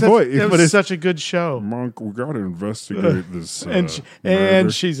that's same such- voice. That But was it's such a good show. Monk, we got to investigate this. And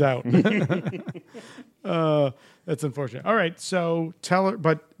murder. she's out. That's unfortunate. All right, so Teller,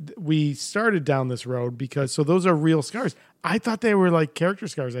 but we started down this road because those are real scars. I thought they were like character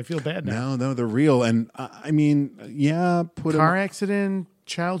scars. I feel bad now. No, they're real. And I mean, yeah, put Car him. accident,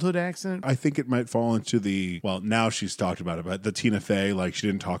 childhood accident. I think it might fall into now she's talked about it, but the Tina Fey, like she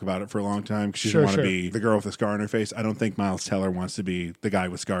didn't talk about it for a long time because she didn't want to be the girl with the scar on her face. I don't think Miles Teller wants to be the guy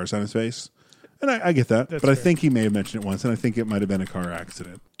with scars on his face. And I get that. That's but I fair. think he may have mentioned it once, and I think it might have been a car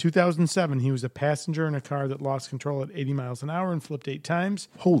accident. 2007, he was a passenger in a car that lost control at 80 miles an hour and flipped 8 times.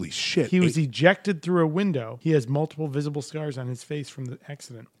 Holy shit. He was ejected through a window. He has multiple visible scars on his face from the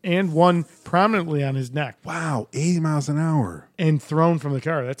accident and one prominently on his neck Wow, 80 miles an hour. and thrown from the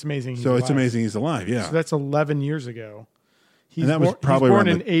car. That's amazing. He's So it's alive. amazing he's alive, yeah. So that's 11 years ago. He's And that was born, probably he's born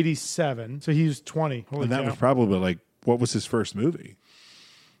around in 87. So he was 20. Holy and that cow. was probably like, what was his first movie?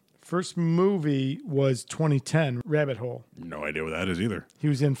 First movie was 2010, Rabbit Hole. No idea what that is either. He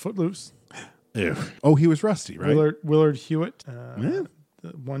was in Footloose. Ew. Oh, he was Rusty, right? Willard Hewitt. Yeah. The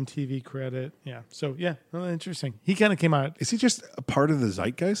one TV credit. Yeah. So, yeah, well, interesting. He kind of came out. Is he just a part of the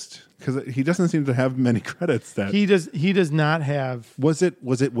zeitgeist? Because he doesn't seem to have many credits. That He does not have. was it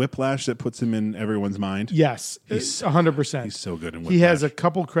Whiplash that puts him in everyone's mind? Yes, 100%. He's so good in Whiplash. He has a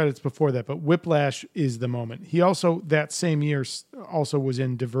couple credits before that, but Whiplash is the moment. He also, that same year, also was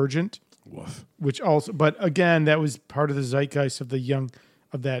in Divergent, Woof. which also, but again, that was part of the zeitgeist of the young,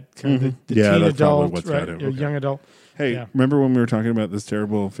 of that kind of the Yeah, teen that's probably adult, what's right? got it. Or Okay. young adult. Hey, Yeah. remember when we were talking about this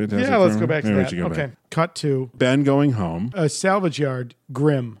terrible, fantastic? Yeah, let's film? go back to Maybe we that. should go Okay, back. cut to Ben going home. a salvage yard,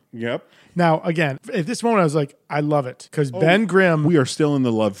 Grimm. Yep. Now, again, at this moment, I was like, I love it because Ben Grimm We are still in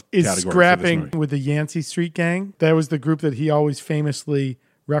the love is category for this scrapping movie. with the Yancey Street Gang. That was the group that he always famously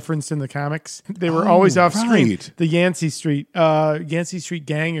referenced in the comics. They were always off screen. right. The Yancey Street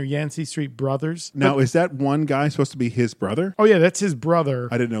Gang or Yancey Street Brothers. Now, is that one guy supposed to be his brother? Oh yeah, that's his brother.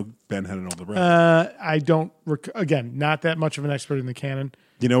 I didn't know Ben had an older brother. I don't. Again, not that much of an expert in the canon.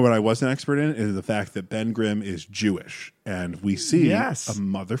 You know what I was an expert in is the fact that Ben Grimm is Jewish, and we see Yes. a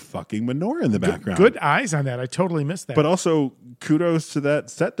motherfucking menorah in the background. Good eyes on that. I totally missed that. But also, kudos to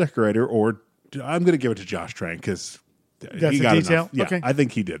that set decorator, or I'm going to give it to Josh Trank because That's he a got detail? enough. Yeah, Okay. I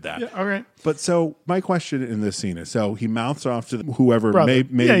think he did that. yeah, all right. But so my question in this scene is: so he mouths off to whoever Brother.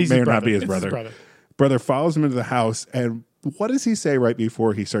 may Yeah, he's or his not brother. be his It's brother. his brother. Brother follows him into the house, and what does he say right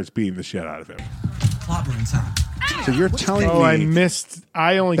before he starts beating the shit out of him? Clobbering time. So you're telling Oh, me I missed.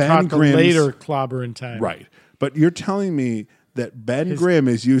 I only Ben caught the Grimm's- later clobbering time. right, but you're telling me that Ben Grimm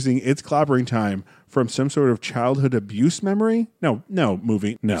is using its clobbering time from some sort of childhood abuse memory? No,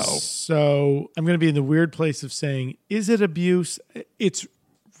 movie, no. So I'm going to be in the weird place of saying, is it abuse? It's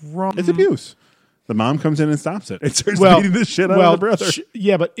wrong. It's abuse. The mom comes in and stops it. And starts beating the shit out of the brother.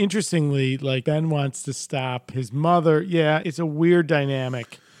 Yeah, but interestingly, like Ben wants to stop his mother. Yeah, it's a weird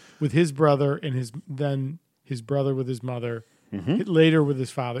dynamic with his brother and his brother with his mother, later with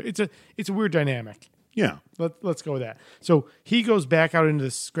his father. It's a weird dynamic. Yeah. Let's go with that. So he goes back out into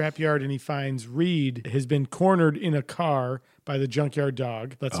the scrapyard and he finds Reed has been cornered in a car by the junkyard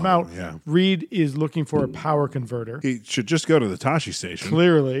dog. Lets him out. Yeah. Reed is looking for a power converter. He should just go to the Tashi station.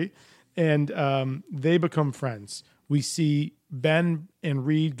 Clearly. And they become friends. We see Ben and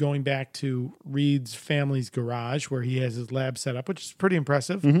Reed going back to Reed's family's garage where he has his lab set up, which is pretty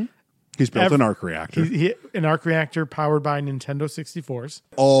impressive. He's built an arc reactor. An arc reactor powered by Nintendo 64s.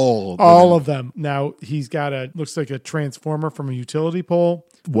 All of them. Now, he's got looks like a transformer from a utility pole.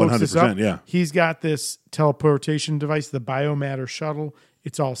 100%, yeah. He's got this teleportation device, the Biomatter shuttle.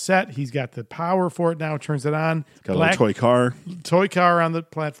 It's all set. He's got the power for it now. Turns it on. Got a little toy car. Toy car on the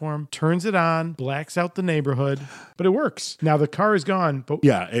platform. Turns it on. Blacks out the neighborhood. But it works. Now the car is gone. But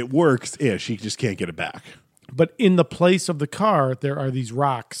yeah, it works-ish. He just can't get it back. But in the place of the car, there are these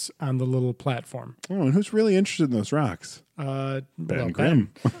rocks on the little platform. Oh, and who's really interested in those rocks? Ben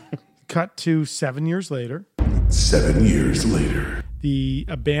Grimm. Cut to 7 years later. 7 years later.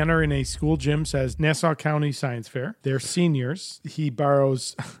 A banner in a school gym says Nassau County Science Fair. They're seniors. He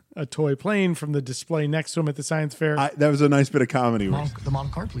borrows a toy plane from the display next to him at the science fair. That was a nice bit of comedy. The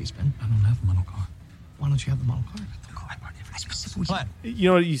model car, please, Ben. I don't have a model car. Why don't you have the model car? You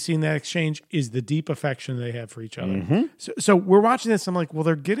know what you see in that exchange is the deep affection they have for each other. So we're watching this. I'm like, well,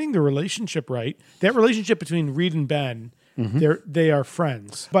 they're getting the relationship right. That relationship between Reed and Ben, they are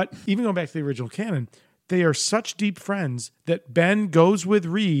friends. But even going back to the original canon, they are such deep friends that Ben goes with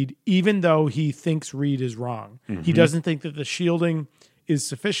Reed even though he thinks Reed is wrong. He doesn't think that the shielding is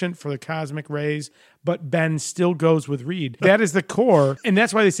sufficient for the cosmic rays, but Ben still goes with Reed. That is the core, and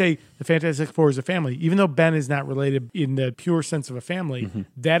that's why they say the Fantastic Four is a family. Even though Ben is not related in the pure sense of a family,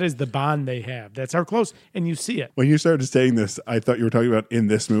 that is the bond they have. That's how close, and you see it. When you started saying this, I thought you were talking about in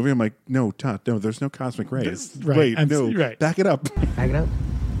this movie. I'm like, no, Todd, no, there's no cosmic rays. Right. Wait, back it up. Back it up.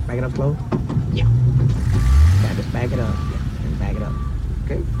 Back it up slow. Yeah. Back it up. Yeah. And back it up.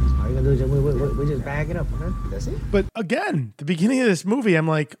 Okay. All you're going to do is we just back it up. Okay? That's it. But again, the beginning of this movie, I'm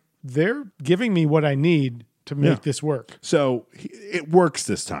like, they're giving me what I need to make this work. So it works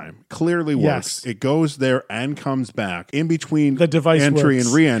this time. Clearly works. Yes. It goes there and comes back. In between The device entry works.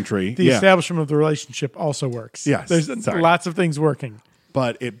 and re-entry. The establishment of the relationship also works. Yes. There's lots of things working.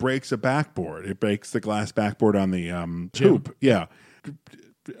 But it breaks a backboard. It breaks the glass backboard on the hoop. Yeah.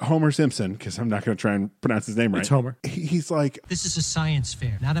 Homer Simpson, because I'm not going to try and pronounce his name right. It's Homer. He's like... This is a science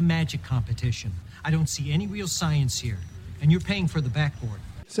fair, not a magic competition. I don't see any real science here. And you're paying for the backboard.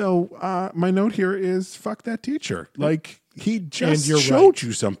 So my note here is, fuck that teacher. Like, he just you're showed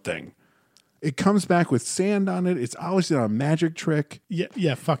you something. It comes back with sand on it. It's obviously not a magic trick.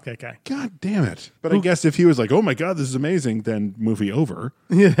 Yeah, fuck that guy. God damn it. But I guess if he was like, oh my God, this is amazing, then movie over.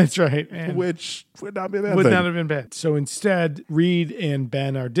 Yeah, that's right. And Which would not be a bad would thing. not have been bad. So instead, Reed and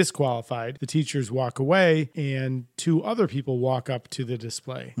Ben are disqualified. The teachers walk away, and two other people walk up to the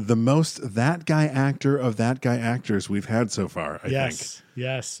display. The most that guy actor of that guy actors we've had so far, I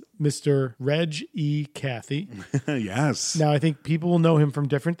Yes, Mr. Reg E. Cathy. think. Yes. Now, I think people will know him from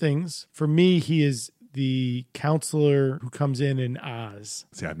different things. For me, he is the counselor who comes in Oz.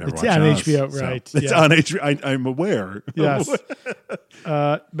 See, I've never It's watched on Oz, HBO, so right? It's on HBO. I'm aware. Yes.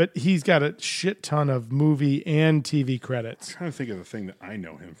 But he's got a shit ton of movie and TV credits. I'm trying to think of the thing that I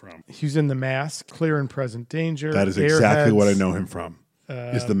know him from. He's in The Mask, Clear and Present Danger. That is exactly Airheads, what I know him from.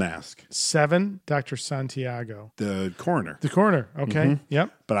 Is The Mask. Seven, Dr. Santiago. The coroner. The Coroner. Okay.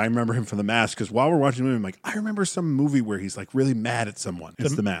 Yep. But I remember him from The Mask because while we're watching the movie, I'm like, I remember some movie where he's like really mad at someone.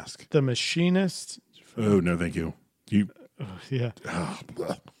 It's The Mask. The Machinist. Oh, no, thank you. Yeah.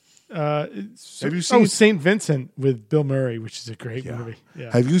 Have you seen St. Vincent with Bill Murray, which is a great movie.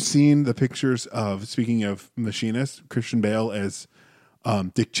 Yeah. Have you seen the pictures of, speaking of Machinist, Christian Bale as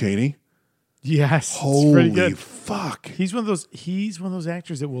Dick Cheney? Yes. Holy it's pretty good. fuck. He's one of those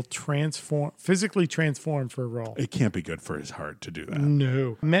actors that will physically transform for a role. It can't be good for his heart to do that.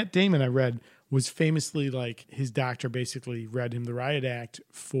 No. Matt Damon, I read, was famously like his doctor basically read him the riot act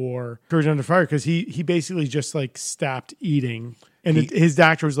for Courage Under Fire because he basically just like stopped eating. And his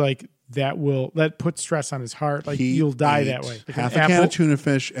doctor was like, that puts stress on his heart. Like you'll die that way. Like half a can of tuna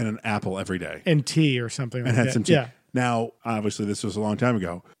fish and an apple every day. And tea or something like that. And had some tea. Yeah. Now, obviously, this was a long time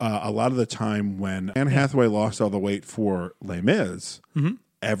ago. A lot of the time when Anne Hathaway lost all the weight for Les Mis,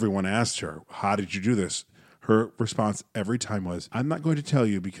 everyone asked her, how did you do this? Her response every time was, I'm not going to tell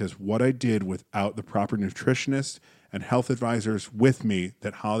you because what I did without the proper nutritionists and health advisors with me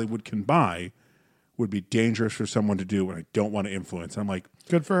that Hollywood can buy, would be dangerous for someone to do and I don't want to influence. I'm like,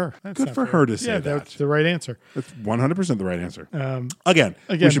 good for her. That's good not for fair. her to say that. That's the right answer. That's 100% the right answer. Again,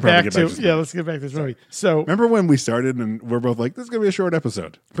 we should probably back get to back to this movie. let's get back to this movie. So Remember when we started and we're both like, this is going to be a short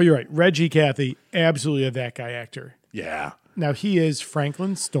episode? but you're right. Reggie Cathy, absolutely a that guy actor. Yeah. Now, he is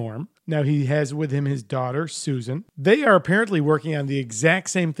Franklin Storm. Now, he has with him his daughter, Susan. They are apparently working on the exact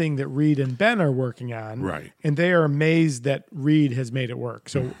same thing that Reed and Ben are working on. Right. And they are amazed that Reed has made it work.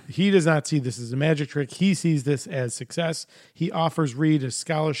 So he does not see this as a magic trick. He sees this as success. He offers Reed a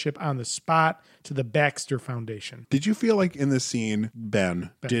scholarship on the spot to the Baxter Foundation. Did you feel like in this scene,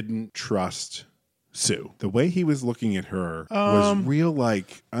 Ben didn't trust Sue? The way he was looking at her was real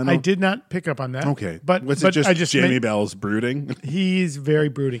like... I did not pick up on that. Okay. But was it just, I just Jamie Bell's brooding? He's very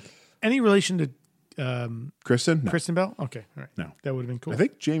brooding. Any relation to Kristen? No. Kristen Bell? Okay. All right. No. That would have been cool. I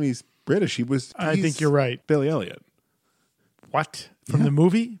think Jamie's British. I think you're right. Billy Elliot. What? From the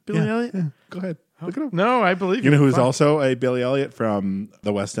movie Billy Elliot? Yeah. Go ahead. Look it up. No, I believe you. You know who's Fine. also a Billy Elliot from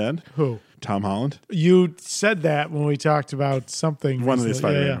the West End? Who? Tom Holland. You said that when we talked about something. One of these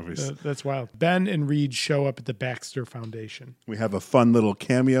recently. Spider-Man movies. That's wild. Ben and Reed show up at the Baxter Foundation. We have a fun little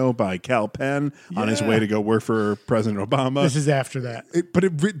cameo by Cal Penn on his way to go work for President Obama. This is after that.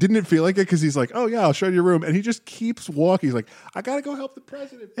 Didn't it feel like it? Because he's like, oh, yeah, I'll show you your room. And he just keeps walking. He's like, I got to go help the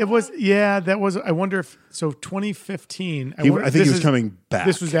president. It was, that was, I wonder if, so 2015. I think he was coming back.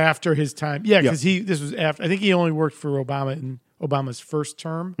 This was after his time. Yeah, because this was after, I think he only worked for Obama in Obama's first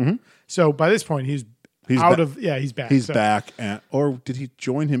term. Mm-hmm. So by this point, he's out of, he's back. He's back. Or did he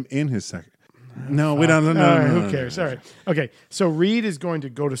join him in his second? No, we don't know. Who cares? All right. Okay. So Reed is going to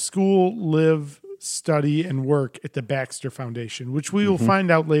go to school, live, study, and work at the Baxter Foundation, which we will find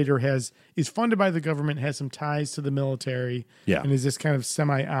out later is funded by the government, has some ties to the military, and is this kind of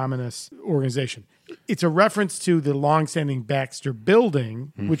semi-ominous organization. It's a reference to the longstanding Baxter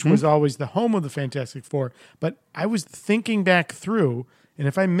building, which was always the home of the Fantastic Four. But I was thinking back through, and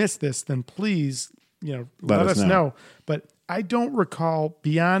if I missed this, then please, let us know. But I don't recall,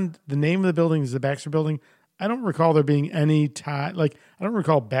 beyond the name of the building is the Baxter Building, I don't recall there being any tie. Like, I don't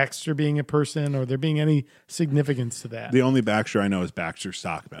recall Baxter being a person or there being any significance to that. The only Baxter I know is Baxter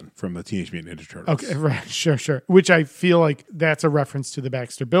Stockman from the Teenage Mutant Ninja Turtles. Okay, right. Sure. Which I feel like that's a reference to the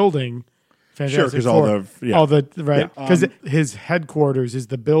Baxter Building. Fantastic because because his headquarters is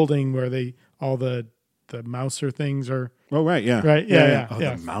the building where all the Mouser things are. Oh, right, yeah. Right, yeah.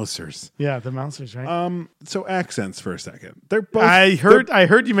 The Mousers. Yeah, the Mousers, right? So accents for a second. They're both. I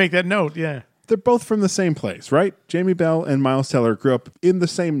heard you make that note, yeah. They're both from the same place, right? Jamie Bell and Miles Teller grew up in the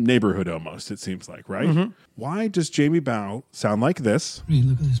same neighborhood almost, it seems like, right? Mm-hmm. Why does Jamie Bell sound like this? Reed,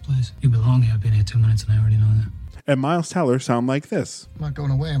 look at this place. You belong here. I've been here 2 minutes and I already know that. And Miles Teller sound like this? I'm not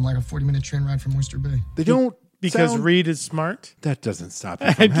going away. I'm like a 40-minute train ride from Oyster Bay. They don't because sound... Reed is smart? That doesn't stop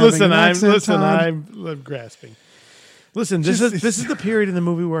you from having I'm grasping. Listen, this is the period in the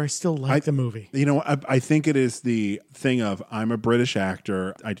movie where I still like the movie. I think it is the thing of I'm a British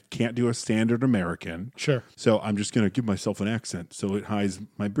actor. I can't do a standard American. Sure. So I'm just going to give myself an accent so it hides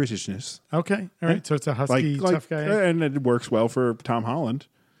my Britishness. Okay. All right. So it's a husky, tough guy. And it works well for Tom Holland.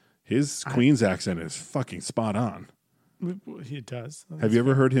 His Queen's accent is fucking spot on. It does. Have you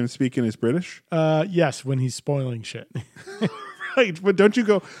ever heard him speak in his British? Yes, when he's spoiling shit. Right, but don't you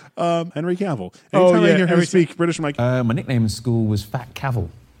go, Henry Cavill. Anytime I hear him speak British, I'm like... my nickname in school was Fat Cavill.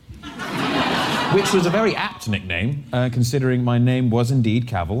 Which was a very apt nickname, considering my name was indeed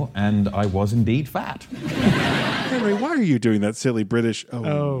Cavill, and I was indeed fat. Henry, why are you doing that silly British...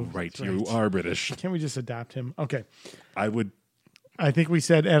 Oh, right, you are British. Can't we just adopt him? Okay. I think we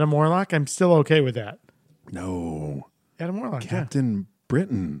said Adam Warlock. I'm still okay with that. No. Adam Warlock, Captain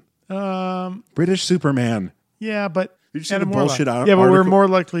Britain. British Superman. Yeah, but... Did you see the bullshit but we're more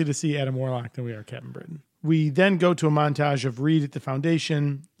likely to see Adam Warlock than we are Captain Britain. We then go to a montage of Reed at the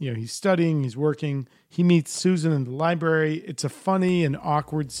foundation. He's studying, he's working. He meets Susan in the library. It's a funny and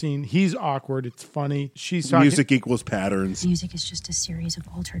awkward scene. He's awkward. It's funny. She's talking. Music equals patterns. Music is just a series of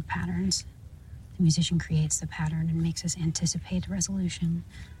altered patterns. The musician creates the pattern and makes us anticipate resolution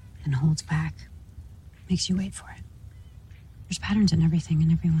and holds back. Makes you wait for it. There's patterns in everything and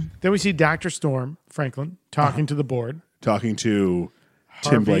everyone. Then we see Dr. Storm, Franklin, talking to the board. Talking to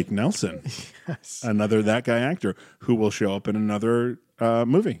Tim Blake Nelson. Yes. Another that guy actor who will show up in another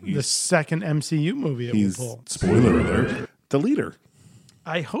movie. The second MCU movie that we'll pull. Spoiler alert, the leader.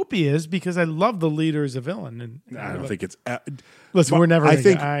 I hope he is because I love the leader as a villain. And I don't think it's... Listen, we're never...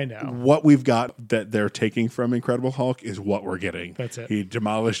 I know. What we've got that they're taking from Incredible Hulk is what we're getting. That's it. He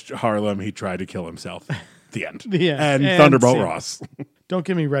demolished Harlem. He tried to kill himself. The end. And Thunderbolt Ross. Don't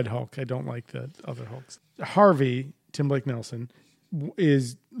give me Red Hulk. I don't like the other Hulks. Harvey, Tim Blake Nelson,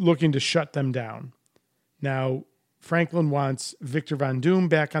 is looking to shut them down. Now, Franklin wants Victor Von Doom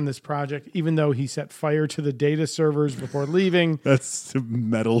back on this project, even though he set fire to the data servers before leaving. That's some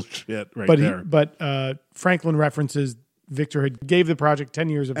metal shit there. But Franklin references Victor had gave the project 10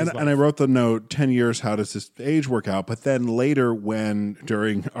 years of his life. And I wrote the note, 10 years, how does this age work out? But then later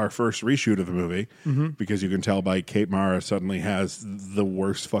during our first reshoot of the movie, because you can tell by Kate Mara suddenly has the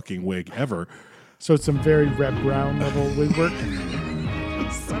worst fucking wig ever. So it's some very Reb Brown level wig work.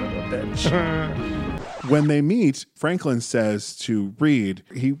 Son of a bitch. When they meet, Franklin says to Reed,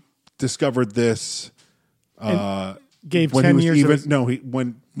 he discovered this. Gave when 10 he was years even, of his, no,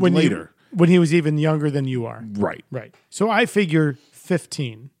 when later. When he was even younger than you are. Right. Right. So I figure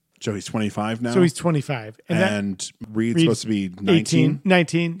 15. So he's 25 now? So he's 25. And Reed's supposed to be 19?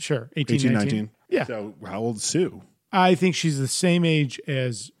 19, sure. 18, 19. Yeah. So how old is Sue? I think she's the same age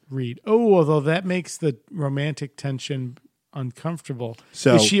as Reed. Oh, although that makes the romantic tension uncomfortable.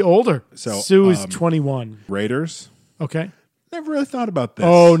 So, is she older? So Sue is 21. Raiders? Okay. Never really thought about this.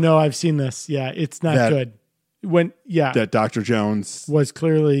 Oh, no, I've seen this. Yeah, it's not good. That Dr. Jones was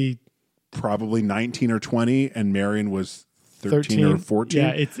clearly probably 19 or 20 and Marion was 13 or 14.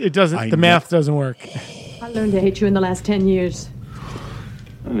 Yeah, it doesn't. The math doesn't work. I learned to hate you in the last 10 years.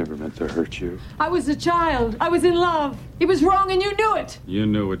 I never meant to hurt you. I was a child. I was in love. It was wrong and you knew it. You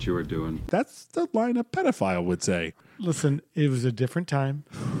knew what you were doing. That's the line a pedophile would say. Listen, it was a different time.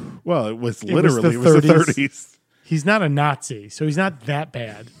 Well, it was the 30s. He's not a Nazi, so he's not that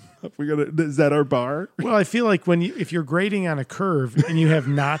bad. Is that our bar? Well, I feel like if you're grading on a curve and you have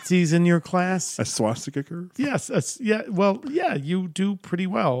Nazis in your class, a swastika curve. Yes, you do pretty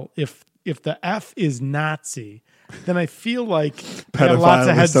well. If the F is Nazi, then I feel like pedophile lots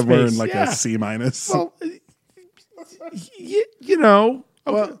of is somewhere headspace. in like a C minus. Well, you know.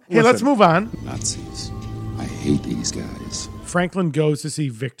 Well, hey, let's move on. Nazis. I hate these guys. Franklin goes to see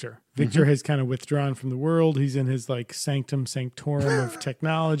Victor. Victor has kind of withdrawn from the world. He's in his like sanctum sanctorum of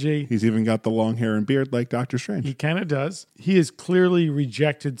technology. He's even got the long hair and beard like Doctor Strange. He kind of does. He has clearly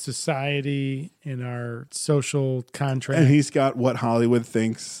rejected society and our social contract. And he's got what Hollywood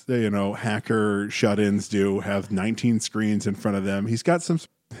thinks, hacker shut-ins do, have 19 screens in front of them. He's got some,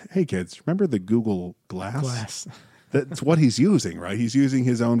 hey kids, remember the Google Glass? That's what he's using, right? He's using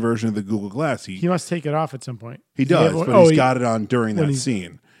his own version of the Google Glass. He must take it off at some point. He does, but he's got it on during that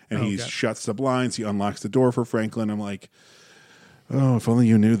scene. And he shuts the blinds. He unlocks the door for Franklin. I'm like, oh, if only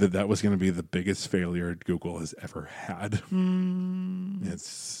you knew that was going to be the biggest failure Google has ever had.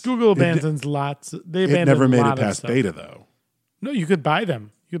 Google abandons lots. They abandoned never made it past beta, though. No, you could buy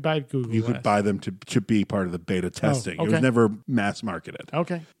them. You could buy Google. You could buy them to be part of the beta testing. Okay. It was never mass marketed.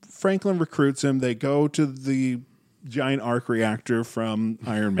 Okay. Franklin recruits him. They go to the giant arc reactor from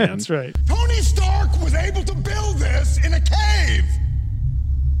Iron Man. That's right. Tony Stark was able to build this in a cave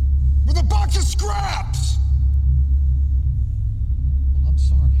with a box of scraps. Well, I'm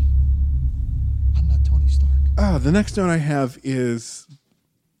sorry. I'm not Tony Stark. The next note I have is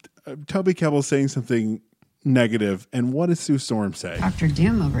Toby Kebbell saying something negative. And what does Sue Storm say? Dr.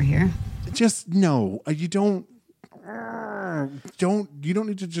 Doom over here. Just no. You don't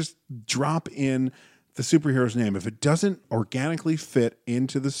need to just drop in the superhero's name. If it doesn't organically fit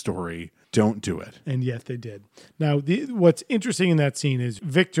into the story, don't do it. And yet they did. Now, what's interesting in that scene is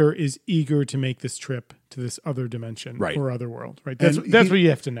Victor is eager to make this trip to this other dimension or other world. Right? That's what you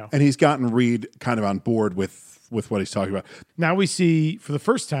have to know. And he's gotten Reed kind of on board with what he's talking about. Now we see, for the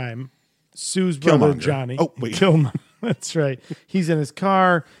first time, Sue's brother, Johnny. Oh, wait. Killmonger. That's right. He's in his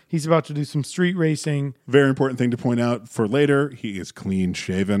car. He's about to do some street racing. Very important thing to point out for later. He is clean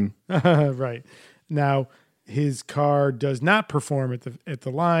shaven. Right. Now, his car does not perform at the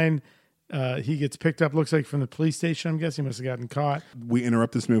line. He gets picked up, looks like from the police station. I'm guessing he must have gotten caught. We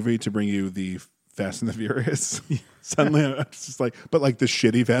interrupt this movie to bring you the Fast and the Furious. Suddenly, it's just like, but like the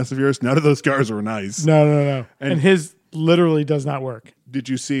shitty Fast and Furious, none of those cars were nice. No. And his literally does not work. Did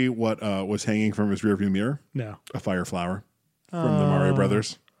you see what was hanging from his rearview mirror? No. A fire flower from the Mario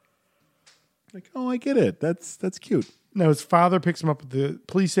Brothers. Like, oh, I get it. That's cute. No, his father picks him up at the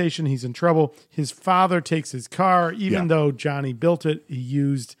police station. He's in trouble. His father takes his car. Even though Johnny built it, he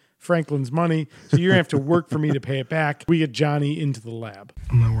used Franklin's money. So you're going to have to work for me to pay it back. We get Johnny into the lab.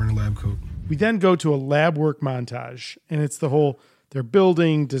 I'm not wearing a lab coat. We then go to a lab work montage. And it's the whole, they're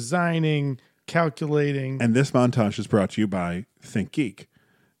building, designing, calculating. And this montage is brought to you by Think Geek.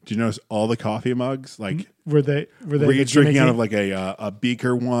 Do you notice all the coffee mugs? Like, were they drinking out of like a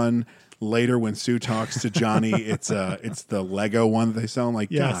beaker one? Later, when Sue talks to Johnny, it's the Lego one that they sell. I'm like,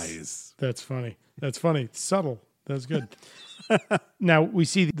 guys, that's funny. That's funny. It's subtle. That's good. Now we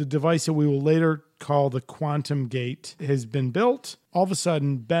see the device that we will later call the Quantum Gate has been built. All of a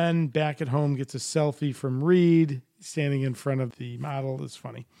sudden, Ben back at home gets a selfie from Reed standing in front of the model. It's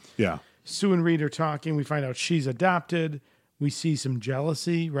funny. Yeah. Sue and Reed are talking. We find out she's adopted. We see some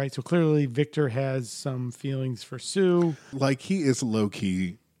jealousy, right? So clearly Victor has some feelings for Sue. Like he is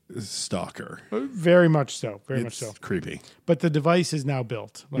low-key stalker. Very much so. Very much so. Creepy. But the device is now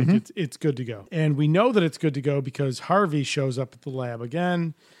built. Like it's good to go. And we know that it's good to go because Harvey shows up at the lab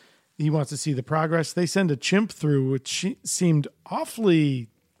again. He wants to see the progress. They send a chimp through, which seemed awfully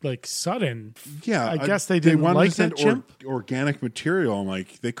like sudden. Yeah. I guess they didn't wanted like to send that chimp. organic material. I'm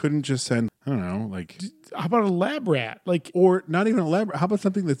like, they couldn't just send, I don't know, like. How about a lab rat? Or not even a lab rat. How about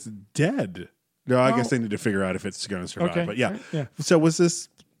something that's dead? No, I guess they need to figure out if it's going to survive. Okay. But yeah. Yeah. So was this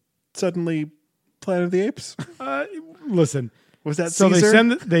suddenly Planet of the Apes? Listen. Was that so?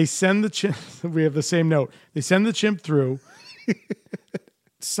 Caesar? They send the chimp. We have the same note. They send the chimp through.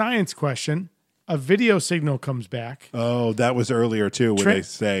 Science question. A video signal comes back. Oh, that was earlier too, where they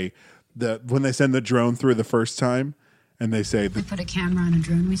say when they send the drone through the first time, and they say We put a camera on a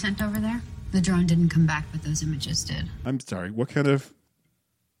drone we sent over there. The drone didn't come back, but those images did. I'm sorry. What kind of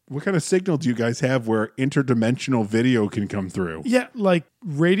signal do you guys have where interdimensional video can come through? Yeah, like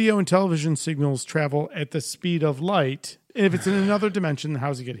radio and television signals travel at the speed of light. And if it's in another dimension,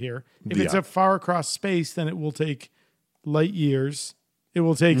 how's it get here? If it's a far across space, then it will take light years. It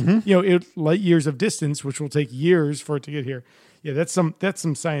will take light years of distance, which will take years for it to get here. Yeah, that's some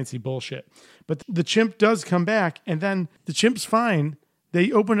sciencey bullshit. But the chimp does come back, and then the chimp's fine. They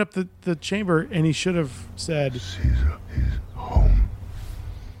open up the chamber, and he should have said, Caesar is home.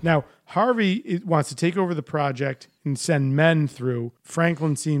 Now, Harvey wants to take over the project and send men through.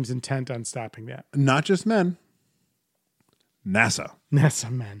 Franklin seems intent on stopping that. Not just men. NASA.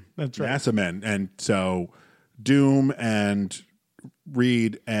 NASA men. That's right. NASA men. And so Doom and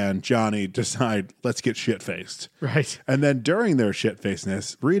Reed and Johnny decide, let's get shit-faced. Right. And then during their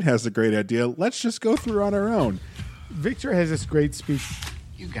shit-facedness, Reed has the great idea, let's just go through on our own. Victor has this great speech.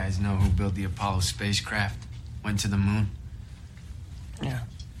 You guys know who built the Apollo spacecraft? Went to the moon? Yeah.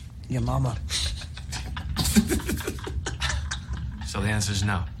 Your mama. So the answer's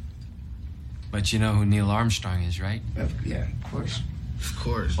no. But you know who Neil Armstrong is, right? Yeah, of course. Of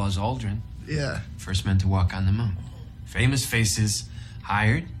course. Buzz Aldrin. Yeah. First man to walk on the moon. Famous faces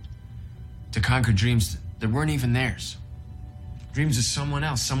hired to conquer dreams that weren't even theirs. Dreams of someone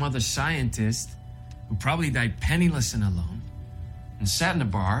else, some other scientist who probably died penniless and alone and sat in a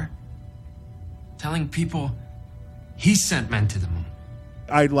bar telling people he sent men to the moon.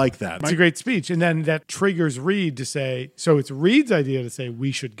 I like that. It's a great speech. And then that triggers Reed to say, so it's Reed's idea to say,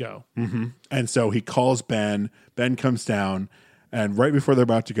 we should go. Mm-hmm. And so he calls Ben. Ben comes down. And right before they're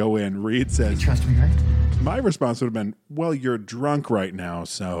about to go in, Reed says, You trust me, right? My response would have been, well, you're drunk right now,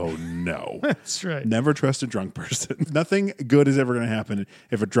 so no. That's right. Never trust a drunk person. Nothing good is ever going to happen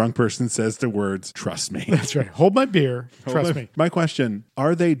if a drunk person says the words, trust me. That's right. Hold my beer. Trust me. My question,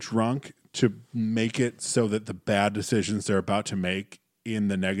 are they drunk to make it so that the bad decisions they're about to make in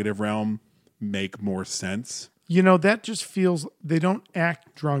the negative realm make more sense? You know, that just feels, they don't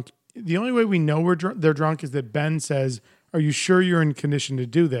act drunk. The only way we know they're drunk is that Ben says, are you sure you're in condition to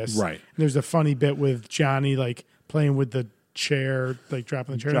do this? Right. And there's a funny bit with Johnny, like playing with the chair, like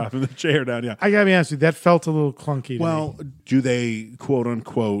dropping the chair down. Dropping the chair down, yeah. I gotta be honest with you, that felt a little clunky to me. Do they, quote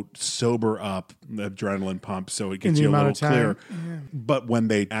unquote, sober up the adrenaline pump so it gets you a little clearer? Yeah. But when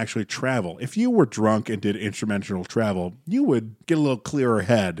they actually travel, if you were drunk and did instrumental travel, you would get a little clearer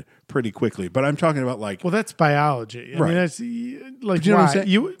head pretty quickly. But I'm talking about like... Well, that's biology. I mean, that's like, you know what I'm saying?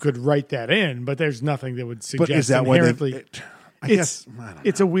 You could write that in, but there's nothing that would suggest but is that inherently... I guess I don't know.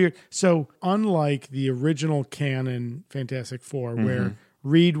 It's a weird. So unlike the original canon Fantastic Four, where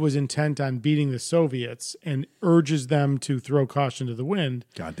Reed was intent on beating the Soviets and urges them to throw caution to the wind,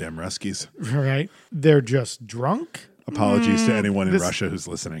 goddamn Ruskies, right? They're just drunk. Apologies to anyone in Russia who's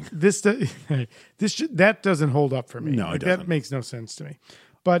listening. That doesn't hold up for me. No, it doesn't. That makes no sense to me.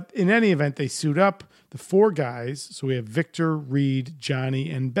 But in any event, they suit up. The four guys, so we have Victor, Reed, Johnny,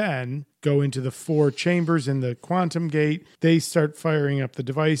 and Ben, go into the four chambers in the quantum gate. They start firing up the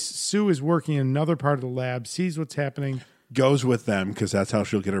device. Sue is working in another part of the lab, sees what's happening. Goes with them because that's how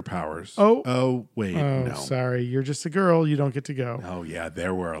she'll get her powers. Oh, wait, no. Sorry, you're just a girl. You don't get to go. Oh, yeah,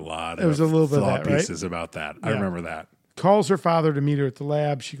 there were a lot of a little bit thought of that, pieces about that. Yeah. I remember that. Calls her father to meet her at the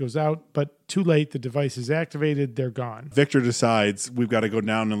lab. She goes out, but too late. The device is activated. They're gone. Victor decides we've got to go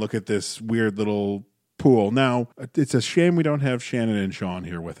down and look at this weird little pool. Now, it's a shame we don't have Shannon and Sean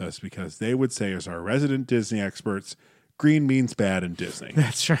here with us because they would say, as our resident Disney experts, green means bad in Disney.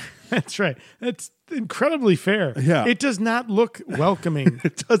 That's right. That's right. That's incredibly fair. Yeah. It does not look welcoming.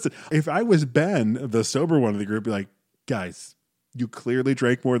 It doesn't. If I was Ben, the sober one of the group, be like, guys, you clearly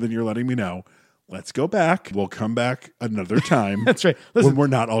drank more than you're letting me know. Let's go back. We'll come back another time. That's right. Listen, when we're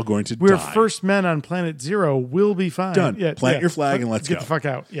not all going to we're die. first men on planet Zero. We'll be fine. Done. Plant your flag and let's get go. the fuck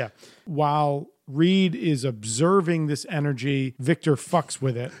out. Yeah. While Reed is observing this energy, Victor fucks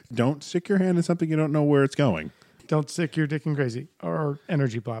with it. Don't stick your hand in something you don't know where it's going. Don't stick your dick in crazy or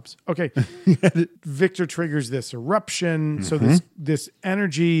energy pops. Okay. Victor triggers this eruption. Mm-hmm. So this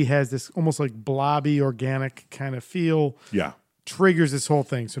energy has this almost like blobby organic kind of feel. Yeah. Triggers this whole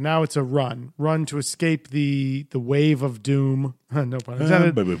thing. So now it's a run to escape the wave of doom. No pun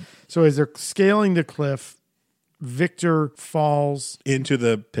intended. So as they're scaling the cliff, Victor falls into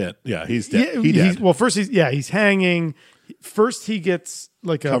the pit. Yeah, he's dead. Yeah, He's dead. First he's hanging. First he gets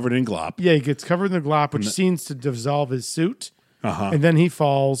like covered in glop. Yeah, he gets covered in the glop, which seems to dissolve his suit. Uh-huh. And then he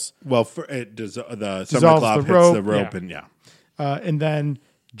falls. Well, some of the dissolves glop the hits rope, the rope, and yeah. And then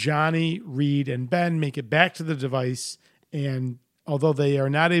Johnny, Reed, and Ben make it back to the device, and although they are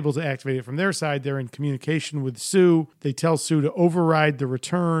not able to activate it from their side, they're in communication with Sue. They tell Sue to override the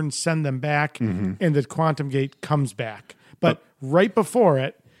return, send them back, and the quantum gate comes back. But right before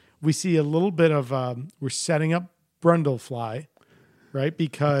it, we see a little bit of we're setting up Brundlefly, right?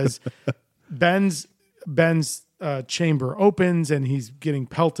 Because Ben's chamber opens and he's getting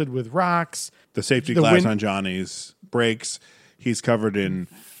pelted with rocks. The safety glass on Johnny's breaks. He's covered in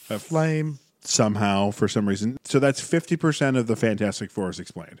flame. Somehow, for some reason. So that's 50% of the Fantastic Four is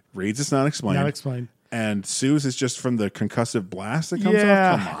explained. Reed's is not explained. Not explained. And Sue's is just from the concussive blast that comes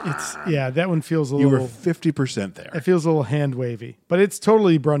off? Come on. That one feels a You little... were 50% there. It feels a little hand-wavy. But it's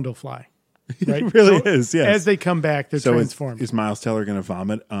totally Brundlefly. Right? It really is, yes. As they come back, they're transformed. Is Miles Teller going to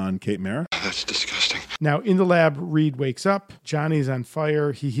vomit on Kate Mara? That's disgusting. Now, in the lab, Reed wakes up. Johnny's on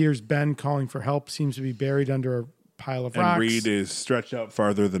fire. He hears Ben calling for help. Seems to be buried under a pile of rocks. And Reed is stretched out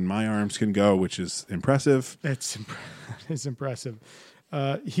farther than my arms can go, which is impressive. It's impressive.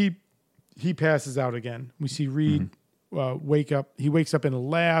 He passes out again. We see Reed wake up. He wakes up in a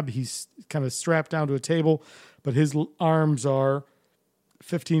lab. He's kind of strapped down to a table, but his arms are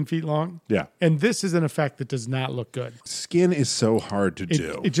 15 feet long. Yeah. And this is an effect that does not look good. Skin is so hard to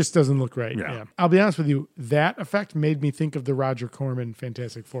do. It just doesn't look right. Yeah. I'll be honest with you. That effect made me think of the Roger Corman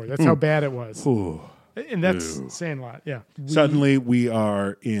Fantastic Four. That's how bad it was. Ooh. And that's saying a lot. Yeah. Suddenly we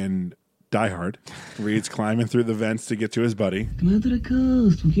are in Die Hard. Reed's climbing through the vents to get to his buddy. Come out to the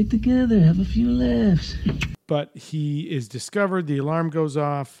coast. We'll get together. Have a few laughs. But he is discovered. The alarm goes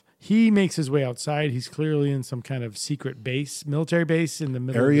off. He makes his way outside. He's clearly in some kind of secret base, military base in the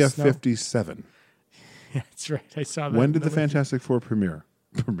middle Area of the snow. 57. Yeah, that's right. I saw that. When did the Fantastic Four premiere?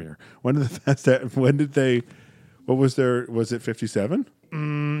 When did they? What was there? Was it 57?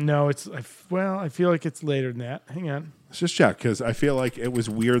 No, I feel like it's later than that. Hang on. Let's just check because I feel like it was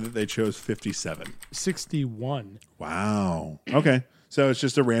weird that they chose 57. 61. Wow. Okay. So it's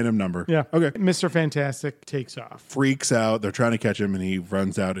just a random number. Yeah. Okay. Mr. Fantastic takes off. Freaks out. They're trying to catch him, and he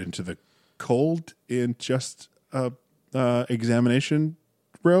runs out into the cold in just a examination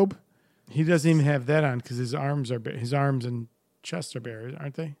robe. He doesn't even have that on because his arms and chest are bare,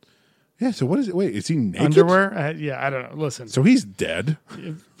 aren't they? Yeah. So what is it? Wait, is he naked? Underwear? I don't know. Listen. So he's dead.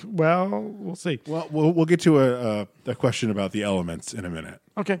 Well, we'll see. Well, we'll get to a question about the elements in a minute.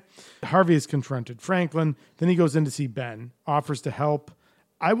 Okay. Harvey is confronted Franklin. Then he goes in to see Ben, offers to help.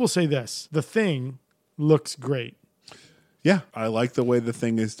 I will say this. The Thing looks great. Yeah. I like the way the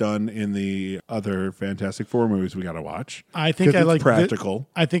Thing is done in the other Fantastic Four movies we got to watch. I think I like practical.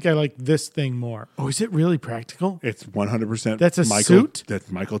 I think I like this Thing more. Oh, is it really practical? It's 100%. That's a suit?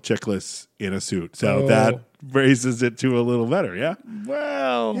 That's Michael Chiklis in a suit. So that raises it to a little better. Yeah.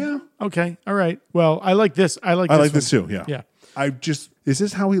 Well, yeah. Okay. All right. Well, I like this. I like this too. Yeah. Yeah. Is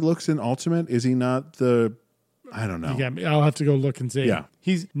this how he looks in Ultimate? Is he not I don't know. Yeah, I'll have to go look and see. Yeah.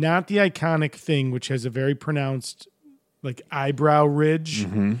 He's not the iconic Thing, which has a very pronounced eyebrow ridge,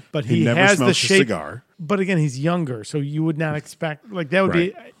 but he never has smokes the shape. A cigar. But again, he's younger, so you would not expect that would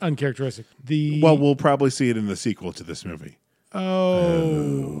be uncharacteristic. Well, we'll probably see it in the sequel to this movie.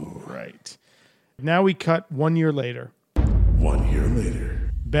 Oh, right. Now we cut 1 year later. 1 year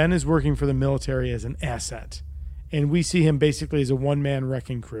later. Ben is working for the military as an asset, and we see him basically as a one-man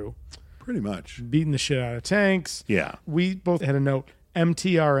wrecking crew. Pretty much. Beating the shit out of tanks. Yeah. We both had a note.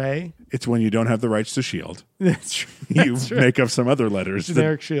 MTRA. It's when you don't have the rights to shield. That's true. You make up some other letters.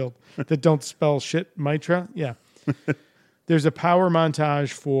 Generic shield that don't spell shit. Mitra. Yeah. There's a power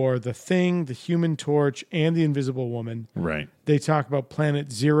montage for the Thing, the Human Torch, and the Invisible Woman. Right. They talk about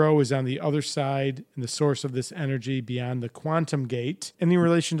Planet Zero is on the other side and the source of this energy beyond the quantum gate. Any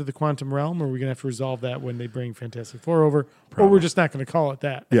relation to the quantum realm, or are we going to have to resolve that when they bring Fantastic Four over? Or we're just not going to call it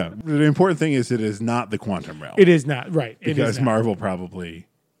that. Yeah. The important thing is it is not the quantum realm. It is not, right. Because Marvel probably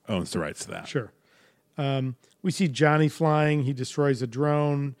owns the rights to that. Sure. We see Johnny flying. He destroys a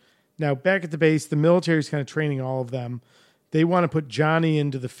drone. Now, back at the base, the military is kind of training all of them. They want to put Johnny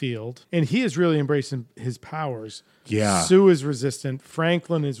into the field, and he is really embracing his powers. Yeah. Sue is resistant.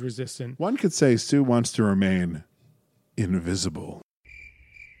 Franklin is resistant. One could say Sue wants to remain invisible.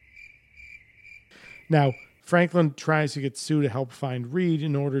 Now, Franklin tries to get Sue to help find Reed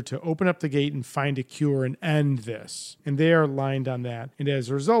in order to open up the gate and find a cure and end this. And they are aligned on that. And as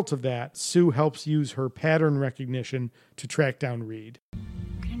a result of that, Sue helps use her pattern recognition to track down Reed.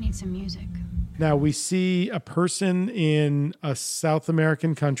 I'm gonna need some music. Now, we see a person in a South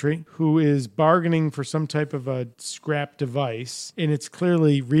American country who is bargaining for some type of a scrap device. And it's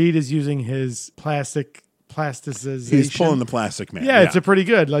clearly Reed is using his plasticization. He's pulling the plastic man. Yeah, it's a pretty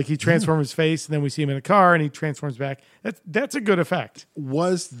good. Like he transforms his face, and then we see him in a car, and he transforms back. That's a good effect.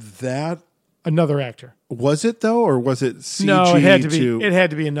 Was that another actor? Was it though, or was it CG? No, it had to be. It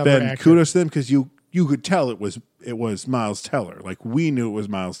had to be another Ben, actor. kudos to them because you could tell it was Miles Teller. Like we knew it was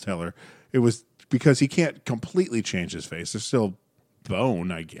Miles Teller. It was because he can't completely change his face. There's still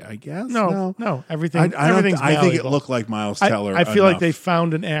bone, I guess. No. Everything's I think it malleable. looked like Miles Teller. I feel like they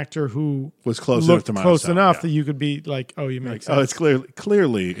found an actor who was close enough to Miles close Teller, enough yeah. that you could be like, oh, you make sense. Oh, it's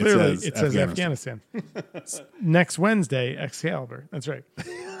clearly it says Afghanistan. Next Wednesday, Excalibur. That's right.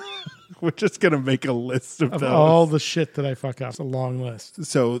 We're just going to make a list of those. All the shit that I fuck up. It's a long list.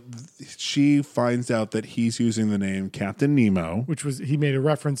 So she finds out that he's using the name Captain Nemo. Which was, he made a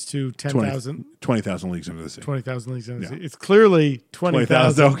reference to 10,000. 20,000 Leagues Under the Sea. 20,000 Leagues Under the Sea. It's clearly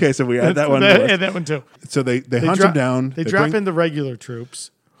 20,000. Okay, so we add that one. Add that one too. So they hunt him down. They drop in the regular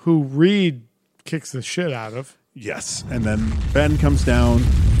troops, who Reed kicks the shit out of. Yes. And then Ben comes down.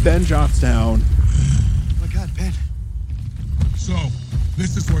 Ben jots down. Oh my God, Ben. So,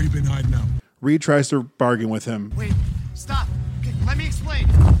 this is where you've been hiding out. Reed tries to bargain with him. Wait, stop. Okay, let me explain.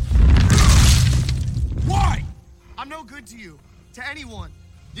 Why? I'm no good to you, to anyone.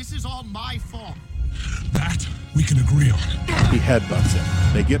 This is all my fault. That we can agree on. He headbutts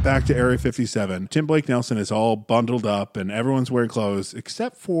him. They get back to Area 57. Tim Blake Nelson is all bundled up and everyone's wearing clothes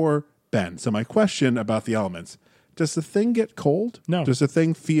except for Ben. So my question about the elements, does the thing get cold? No. Does the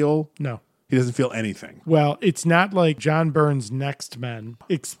thing feel? No. He doesn't feel anything. Well, it's not like John Byrne's Next Men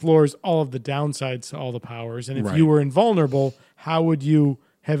explores all of the downsides to all the powers. And if you were invulnerable, how would you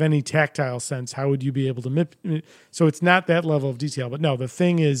have any tactile sense? How would you be able to... So it's not that level of detail. But no, the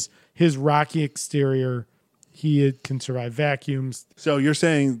thing is his rocky exterior. He can survive vacuums. So you're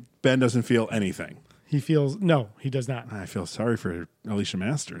saying Ben doesn't feel anything? He feels... No, he does not. I feel sorry for Alicia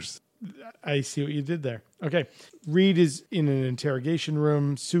Masters. I see what you did there. Okay. Reed is in an interrogation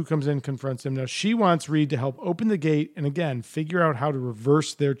room. Sue comes in, confronts him. Now, she wants Reed to help open the gate and, again, figure out how to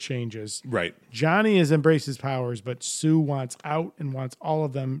reverse their changes. Right. Johnny has embraced his powers, but Sue wants out and wants all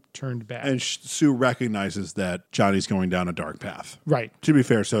of them turned back. And Sue recognizes that Johnny's going down a dark path. Right. To be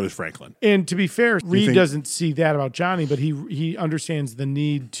fair, so does Franklin. And to be fair, Reed doesn't see that about Johnny, but he understands the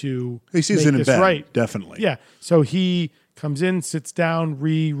need to He sees make it in this Ben, right. definitely. Yeah. So he comes in, sits down,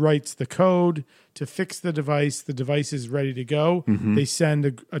 rewrites the code to fix the device. The device is ready to go. Mm-hmm. They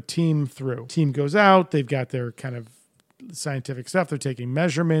send a team through. Team goes out. They've got their kind of scientific stuff. They're taking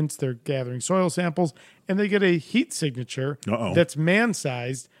measurements. They're gathering soil samples. And they get a heat signature that's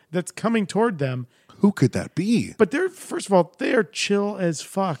man-sized that's coming toward them. Who could that be? But they're, first of all, they are chill as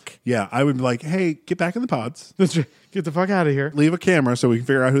fuck. Yeah, I would be like, hey, get back in the pods. Get the fuck out of here. Leave a camera so we can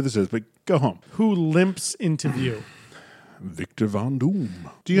figure out who this is, but go home. Who limps into view? Victor Von Doom.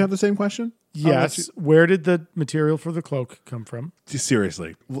 Do you have the same question? Yes. Where did the material for the cloak come from?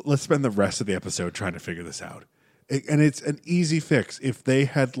 Seriously, let's spend the rest of the episode trying to figure this out. And it's an easy fix. If they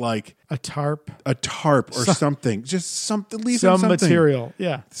had like a tarp or something, just something, leave some him something. Material.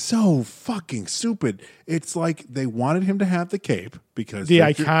 Yeah. So fucking stupid. It's like they wanted him to have the cape because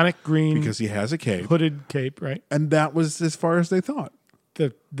iconic green, because he has a cape, hooded cape, right? And that was as far as they thought.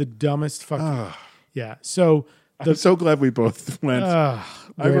 The dumbest fucking. Yeah. So. I'm so glad we both went. I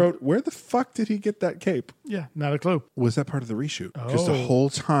Where- wrote, where the fuck did he get that cape? Yeah, not a clue. Was that part of the reshoot? Oh. Because the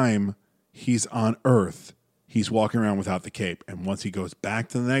whole time he's on Earth, he's walking around without the cape. And once he goes back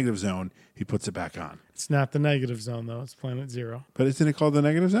to the negative zone, he puts it back on. It's not the negative zone, though. It's Planet Zero. But isn't it called the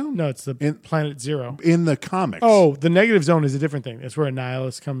negative zone? No, it's the Planet Zero. In the comics. Oh, the negative zone is a different thing. That's where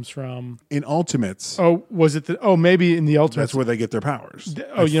Annihilus comes from. In Ultimates. Oh, was it maybe in the Ultimates. That's where they get their powers.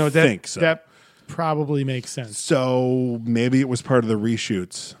 I think so. That probably makes sense. So maybe it was part of the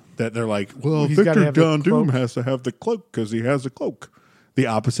reshoots that they're like, well, He's gotta Victor have the John Doom cloak. has to have the cloak because he has a cloak. The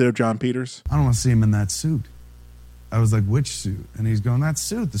opposite of John Peters. I don't want to see him in that suit. I was like, which suit? And he's going, that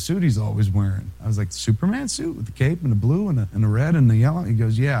suit, the suit he's always wearing. I was like, the Superman suit with the cape and the blue and the red and the yellow? He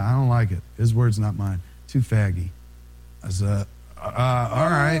goes, yeah, I don't like it. His words, not mine. Too faggy. I said, all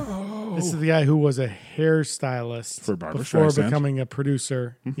right. This is the guy who was a hairstylist For Barbra before Streisand. becoming a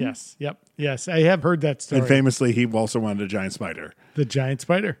producer. Mm-hmm. Yes, yep, yes. I have heard that story. And famously, he also wanted a giant spider. The giant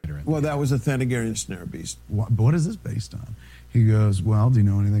spider. Well, that was a Thanagarian snare beast. What is this based on? He goes, well, do you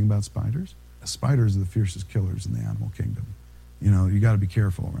know anything about spiders? Spiders are the fiercest killers in the animal kingdom. You know, you got to be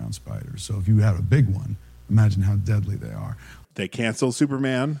careful around spiders. So if you had a big one, imagine how deadly they are. They canceled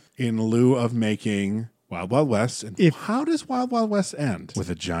Superman in lieu of making Wild Wild West. And how does Wild Wild West end? With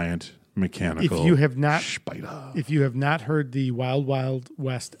a giant mechanical If you have not, spider. If you have not heard the Wild Wild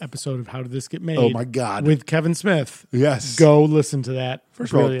West episode of How Did This Get Made? Oh my God. With Kevin Smith. Yes. Go listen to that.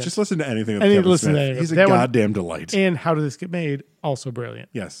 First of all, just listen to anything with I need Kevin to listen Smith. to anything. He's a That one- goddamn delight. And How Did This Get Made? Also brilliant.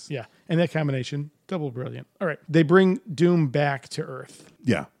 Yes. Yeah. And that combination, double brilliant. All right. They bring Doom back to Earth.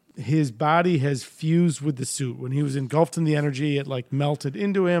 Yeah. His body has fused with the suit. When he was engulfed in the energy, it like melted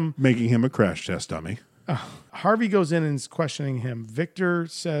into him. Making him a crash test dummy. Harvey goes in and is questioning him. Victor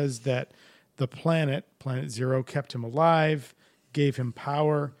says that the Planet Zero, kept him alive, gave him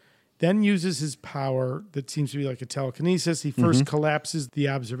power, then uses his power that seems to be like a telekinesis. He first collapses the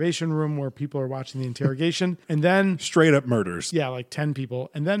observation room where people are watching the interrogation, and then straight up murders. Yeah, like 10 people,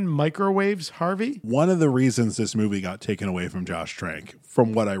 and then microwaves Harvey. One of the reasons this movie got taken away from Josh Trank,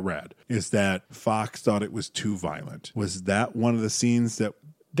 from what I read, is that Fox thought it was too violent. Was that one of the scenes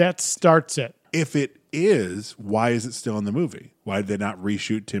that starts it? If it is, why is it still in the movie? Why did they not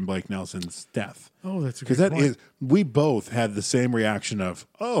reshoot Tim Blake Nelson's death? Oh, that's a because good that point. is. We both had the same reaction of,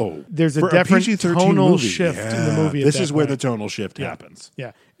 oh, There's a for different PG-13 tonal movie, shift in the yeah, movie at This that is where the point. tonal shift Yeah. happens.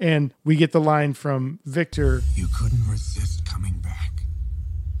 Yeah, and we get the line from Victor. You couldn't resist coming back.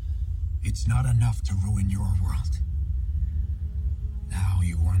 It's not enough to ruin your world. Now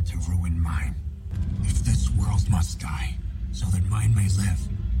you want to ruin mine. If this world must die, so that mine may live,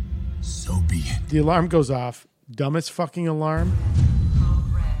 so be it. The alarm goes off. Dumbest fucking alarm.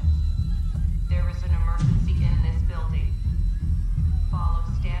 Code red. There is an emergency in this building. Follow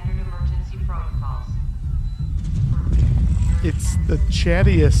standard emergency protocols. It's the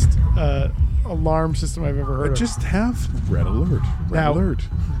chattiest alarm system I've ever heard But of. just have red alert. Red Now, alert.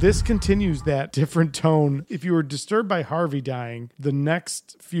 this continues that different tone. If you were disturbed by Harvey dying, the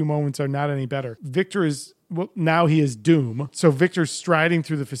next few moments are not any better. Victor is, well, now he is Doom. So Victor's striding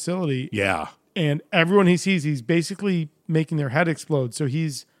through the facility. Yeah. And everyone he sees, he's basically making their head explode. So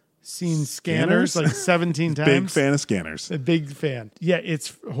he's seen scanners like 17 times. Big fan of scanners. A big fan. Yeah,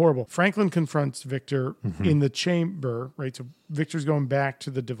 it's horrible. Franklin confronts Victor in the chamber, right? So Victor's going back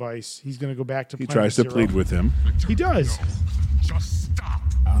to the device. He's going to go back to He Planet tries to Zero. plead with him. He does. Just stop.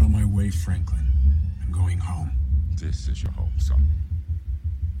 Out of my way, Franklin. I'm going home. This is your home, son.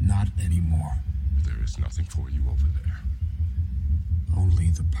 Not anymore. There is nothing for you over there. Only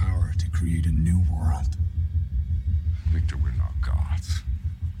the power to create a new world. Victor, we're not gods.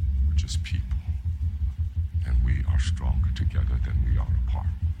 We're just people. And we are stronger together than we are apart.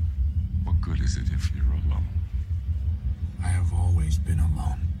 What good is it if you're alone? I have always been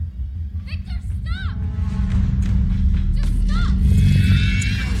alone. Victor, stop! Just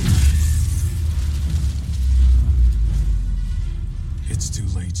stop! It's too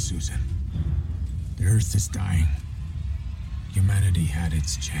late, Susan. The Earth is dying. Humanity had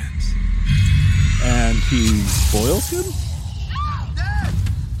its chance. And he boils him?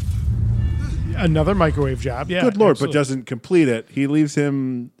 Another microwave job. Yeah. Good Lord, absolutely. but doesn't complete it. He leaves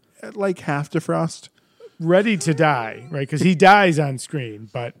him at like half defrost. Ready to die, right? Because he dies on screen,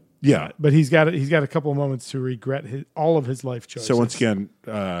 but Yeah. but he's got a couple of moments to regret all of his life choices. So once again,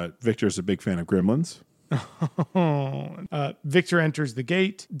 Victor's a big fan of Gremlins. Victor enters the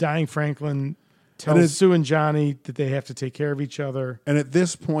gate. Dying Franklin And tells Sue and Johnny that they have to take care of each other. And at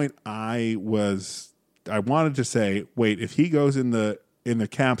this point, I wanted to say, wait, if he goes in the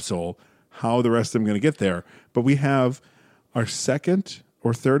capsule, how are the rest of them going to get there? But we have our second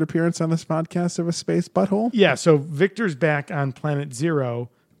or third appearance on this podcast of a space butthole. Yeah, so Victor's back on Planet Zero.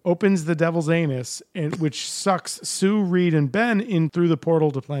 opens the Devil's Anus, which sucks Sue, Reed, and Ben in through the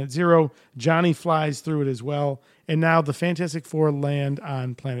portal to Planet Zero. Johnny flies through it as well. And now the Fantastic Four land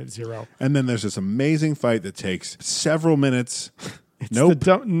on Planet Zero. And then there's this amazing fight that takes several minutes.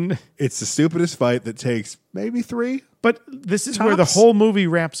 It's it's the stupidest fight that takes maybe 3. But this is where the whole movie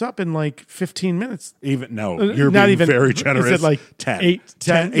wraps up in like 15 minutes. You're not being very generous. Is it like 10. 8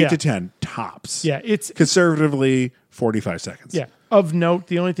 to 10 tops. Yeah, it's conservatively 45 seconds. Yeah. Of note,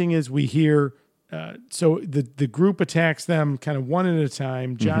 the only thing is we hear so the group attacks them kind of one at a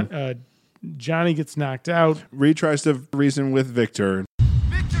time. Johnny gets knocked out. Reed tries to reason with Victor.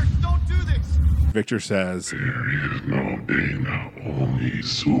 Victor, don't do this. Victor says, "There is no pain, only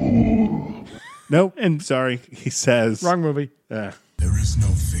soul." Nope. And sorry, he says. Wrong movie. There is no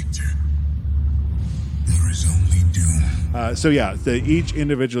victor. There is only doom. So yeah, they each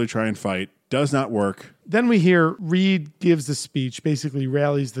individually try and fight. Does not work. Then we hear Reed gives the speech, basically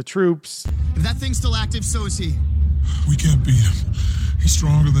rallies the troops. If that thing's still active, so is he. We can't beat him. He's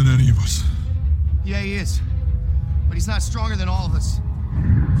stronger than any of us. Yeah, he is. But he's not stronger than all of us.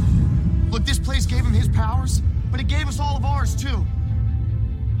 Look, this place gave him his powers, but it gave us all of ours, too.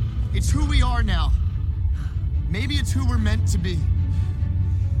 It's who we are now. Maybe it's who we're meant to be.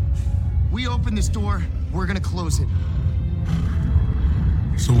 We open this door, we're gonna close it.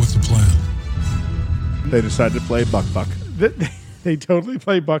 So what's the plan? They decide to play Buck. They totally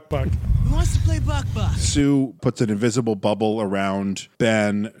play Buck. Who wants to play Buck? Sue puts an invisible bubble around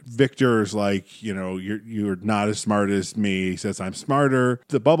Ben. Victor's like, you're not as smart as me. He says, I'm smarter.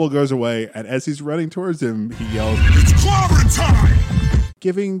 The bubble goes away, and as he's running towards him, he yells, "It's clobbering time!"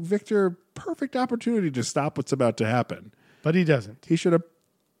 Giving Victor perfect opportunity to stop what's about to happen. But he doesn't. He should have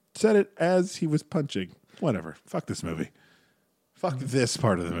said it as he was punching. Whatever. Fuck this movie. Fuck this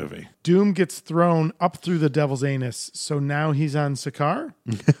part of the movie. Doom gets thrown up through the Devil's Anus, so now he's on Sakaar?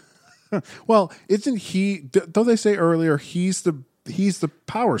 Well, isn't he? Don't they say earlier he's the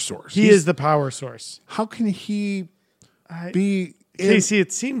power source? He is the power source. How can he be? Casey,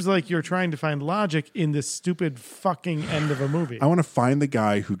 it seems like you're trying to find logic in this stupid fucking end of a movie. I want to find the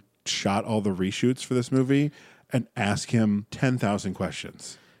guy who shot all the reshoots for this movie and ask him 10,000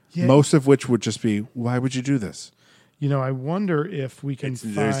 questions. Yeah. Most of which would just be, why would you do this? I wonder if we can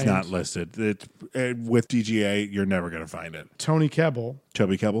find... It's not listed. With DGA, you're never going to find it. Toby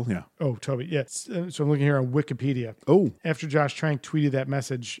Kebbell, yeah. Oh, Toby, yes. So I'm looking here on Wikipedia. Oh. After Josh Trank tweeted that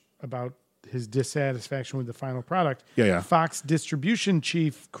message about his dissatisfaction with the final product, yeah. Fox distribution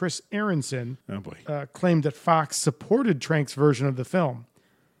chief Chris Aronson oh boy. Claimed that Fox supported Trank's version of the film.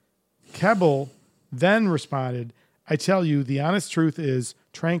 Kebbell then responded, I tell you, the honest truth is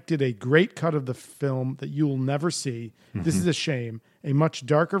Trank did a great cut of the film that you will never see. Mm-hmm. This is a shame. A much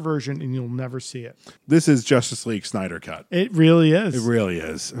darker version, and you'll never see it. This is Justice League Snyder Cut. It really is. It really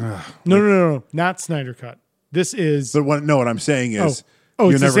is. No. Not Snyder Cut. This is... But what I'm saying is...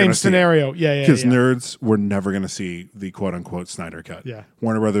 it's the same scenario. Yeah. Because nerds were never going to see the quote-unquote Snyder Cut. Yeah.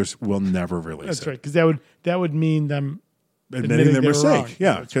 Warner Brothers will never release it. That's right, because that would mean them... admitting their mistake. Wrong.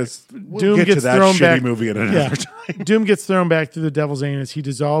 Yeah, because Doom get gets to that thrown shitty back, movie at another time. Doom gets thrown back through the Devil's Anus. He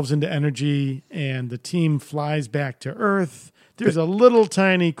dissolves into energy, and the team flies back to Earth. There's a little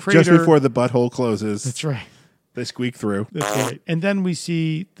tiny crater. Just before the butthole closes. That's right. They squeak through. That's right. And then we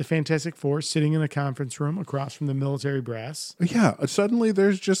see the Fantastic Four sitting in a conference room across from the military brass. Yeah, suddenly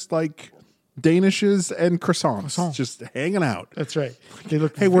there's just like Danishes and croissants just hanging out. That's right. They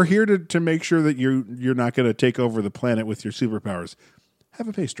look. Hey, we're here to make sure that you're not going to take over the planet with your superpowers. Have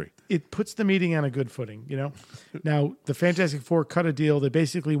a pastry. It puts the meeting on a good footing, Now, the Fantastic Four cut a deal. They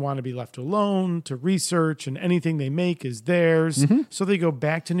basically want to be left alone to research, and anything they make is theirs. Mm-hmm. So they go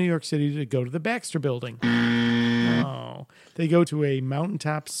back to New York City to go to the Baxter Building. Oh. They go to a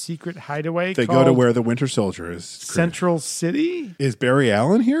mountaintop secret hideaway. They go to where the Winter Soldier is. Central City? Is Barry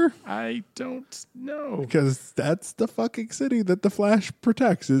Allen here? I don't know. Because that's the fucking city that the Flash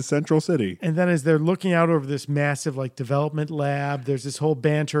protects, is Central City. And then as they're looking out over this massive development lab, there's this whole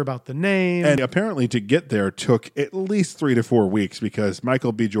banter about the name. And apparently to get there took at least 3 to 4 weeks because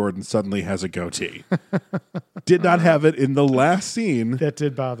Michael B. Jordan suddenly has a goatee. Did not have it in the last scene. That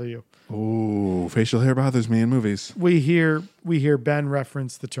did bother you. Oh, facial hair bothers me in movies. We hear Ben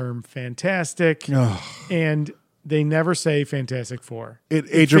reference the term fantastic, and they never say Fantastic Four.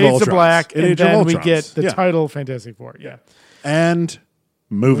 Age of Ultron. Black, and then we get the title Fantastic Four. Yeah. And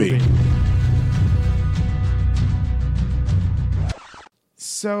movie.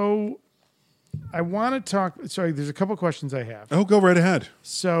 So I want to talk. Sorry, there's a couple questions I have. Oh, go right ahead.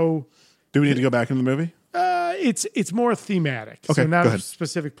 So do we need to go back into the movie? It's more thematic. Okay, so not go a ahead.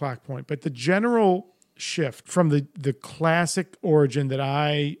 specific plot point, but the general shift from the classic origin that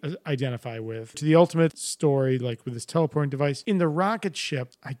I identify with to the ultimate story, like with this teleporting device. In the rocket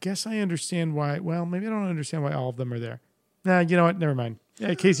ship, I guess I understand why. Well, maybe I don't understand why all of them are there. Nah, you know what? Never mind.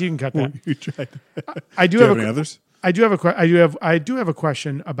 Yeah, Casey, you can cut that. You tried. I do you have any others? I do have a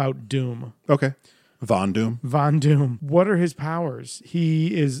question about Doom. Okay. Von Doom. Von Doom. What are his powers?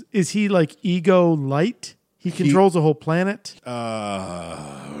 Is he like ego light? He controls a whole planet?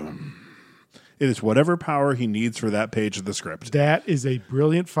 It is whatever power he needs for that page of the script. That is a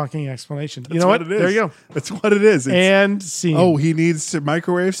brilliant fucking explanation. That's you know what? it is. There you go. That's what it is. And scene. Oh, he needs to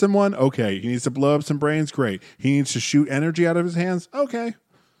microwave someone? Okay. He needs to blow up some brains? Great. He needs to shoot energy out of his hands? Okay.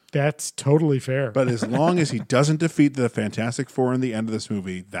 That's totally fair. But as long as he doesn't defeat the Fantastic Four in the end of this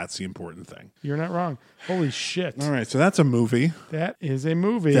movie, that's the important thing. You're not wrong. Holy shit. All right. So that's a movie. That is a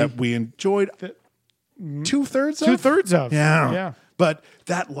movie. That we enjoyed 2/3 of? 2/3 of. Yeah. But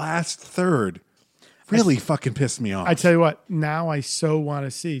that last third really fucking pissed me off. I tell you what, now I so want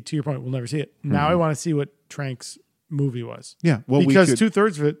to see, to your point, we'll never see it. Now I want to see what Trank's movie was. Yeah. Well, because we could,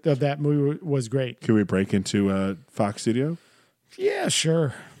 2/3 of that movie was great. Could we break into Fox Studio? Yeah,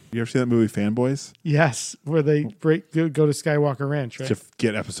 sure. You ever see that movie Fanboys? Yes, where they go to Skywalker Ranch, right? To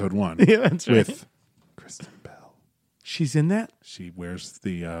get episode 1. Yeah, that's right. With Kristen Bell. She's in that? She wears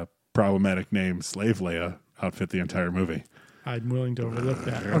the problematic name Slave Leia outfit the entire movie. I'm willing to overlook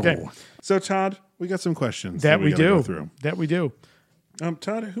that. Okay. So, Todd, we got some questions That we gotta do. go through. That we do.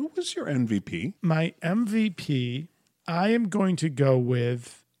 Todd, who was your MVP? My MVP, I am going to go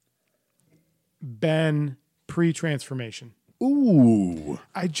with Ben pre-transformation. Ooh.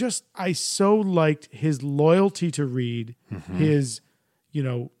 I so liked his loyalty to Reed, his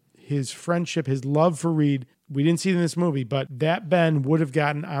friendship, his love for Reed. We didn't see it in this movie, but that Ben would have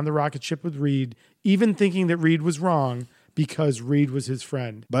gotten on the rocket ship with Reed, even thinking that Reed was wrong because Reed was his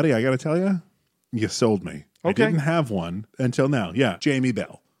friend. Buddy, I got to tell you, you sold me. Okay. I didn't have one until now. Yeah, Jamie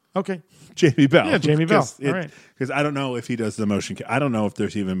Bell. Okay. Jamie Bell. Yeah, Jamie Bell. All right. Because I don't know if he does the motion. I don't know if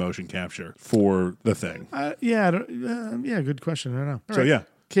there's even motion capture for the thing. Yeah, good question. I don't know. All So, right. yeah.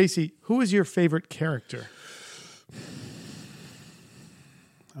 Casey, who is your favorite character?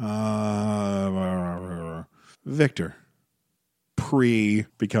 Victor.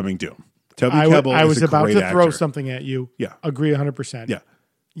 Pre-becoming Doom. Toby I Kebbell was is a about great to throw actor. something at you. Yeah. Agree 100%. Yeah.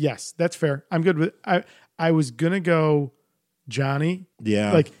 Yes, that's fair. I'm good with I was going to go Johnny.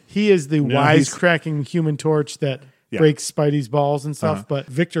 Yeah. Like he is the No, wisecracking Human Torch that Yeah. breaks Spidey's balls and stuff, but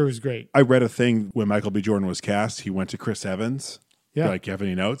Victor was great. I read a thing when Michael B. Jordan was cast. He went to Chris Evans. Yeah. Like, you have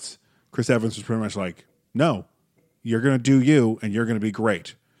any notes? Chris Evans was pretty much like, no, you're going to do you and you're going to be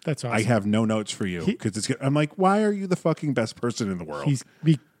great. That's awesome. I have no notes for you because I'm like, why are you the fucking best person in the world?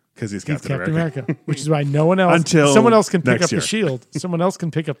 Because he's Captain America, which is why no one else Until someone else can pick next up year. the shield. Someone else can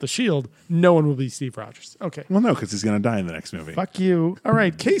pick up the shield. No one will be Steve Rogers. Okay. Well, no, because he's going to die in the next movie. Fuck you. All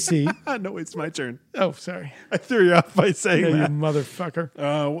right, Casey. No, it's my turn. Oh, sorry. I threw you off by saying Yeah, that. you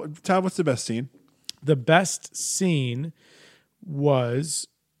motherfucker. Todd, what's the best scene? The best scene was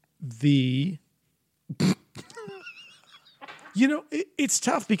the. It's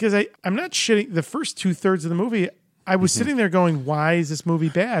tough because I'm not shitting. The first 2/3 of the movie, I was sitting there going, "Why is this movie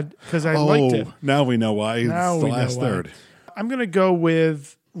bad?" Because I liked it. Now we know why. It's the last third. I'm going to go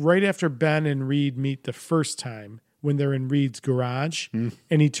with right after Ben and Reed meet the first time when they're in Reed's garage and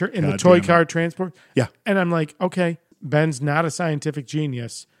he in the toy car transport. Yeah, and I'm like, okay, Ben's not a scientific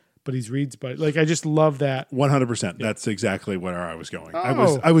genius, but he's Reed's buddy. Like, I just love that. 100%. That's exactly where I was going.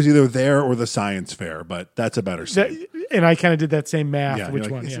 Oh. I was either there or the science fair, but that's a better scene. And I kind of did that same math. Yeah, which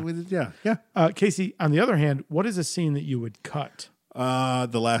you're one? like, Yeah. Casey, on the other hand, what is a scene that you would cut? The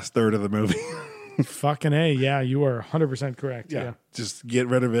last third of the movie. Fucking A. Yeah, you are 100% correct. Yeah. Just get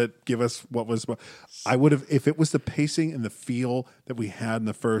rid of it. Give us what was. I would have, if it was the pacing and the feel that we had in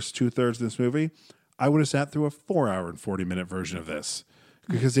the first 2/3 of this movie, I would have sat through a 4-hour and 40-minute version of this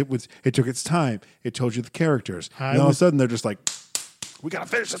because it took its time. It told you the characters. And all of a sudden, they're just like, we got to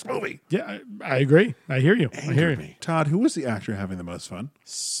finish this movie. Yeah, I agree. I hear you. I hear you. Todd, who was the actor having the most fun?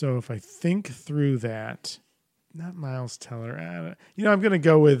 So if I think through that, not Miles Teller. I'm going to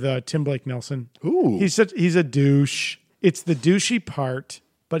go with Tim Blake Nelson. Ooh. He's a douche. It's the douchey part,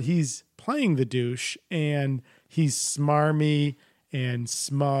 but he's playing the douche and he's smarmy and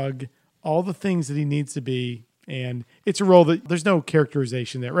smug, all the things that he needs to be. And it's a role that there's no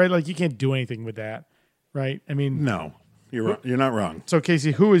characterization there, right? Like you can't do anything with that, right? I mean, no. You're wrong. You're not wrong. So,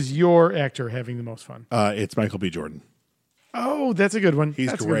 Casey, who is your actor having the most fun? It's Michael B. Jordan. Oh, that's a good one.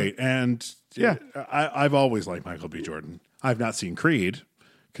 He's great. And yeah, I've always liked Michael B. Jordan. I've not seen Creed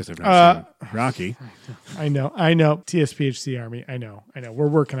because I've never seen Rocky. I know. TSPHC Army. I know. We're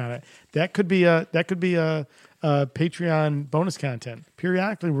working on it. That could be a Patreon bonus content.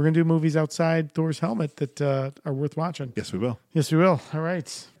 Periodically, we're going to do movies outside Thor's helmet that are worth watching. Yes, we will. All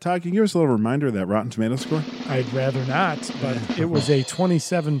right. Todd, can you give us a little reminder of that Rotten Tomato score? I'd rather not, but it was a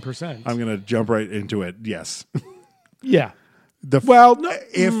 27%. I'm going to jump right into it. Yes. Yeah. If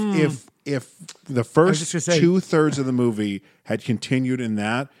the first 2/3 of the movie had continued in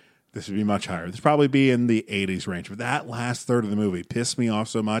that, this would be much higher. This would probably be in the 80s range. But that last third of the movie pissed me off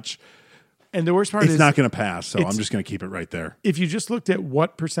so much. And the worst part is it's not going to pass, so I'm just going to keep it right there. If you just looked at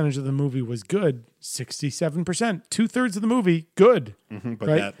what percentage of the movie was good, 67%. 2/3 of the movie, good. But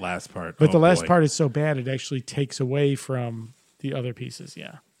right? that last part. But the last part is so bad, it actually takes away from the other pieces.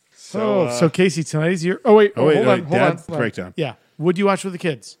 Yeah. So Casey, tonight is your... hold on. Breakdown. Yeah. Would you watch with the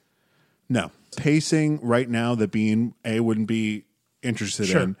kids? No. Pacing right now that Bean wouldn't be interested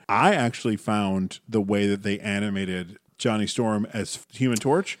in. I actually found the way that they animated Johnny Storm as Human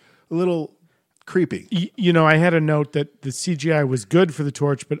Torch a little creepy. I had a note that the CGI was good for the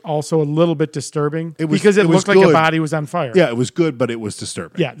Torch, but also a little bit disturbing because it looked like a body was on fire. Yeah, it was good, but it was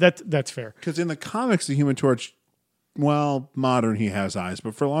disturbing. Yeah, that's fair. Because in the comics, the Human Torch, modern he has eyes,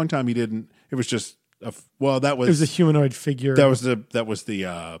 but for a long time he didn't. It was just it was a humanoid figure. That was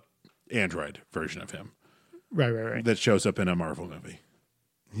the android version of him. Right. That shows up in a Marvel movie.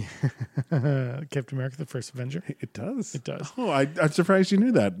 Captain America: The First Avenger. It does. Oh, I'm surprised you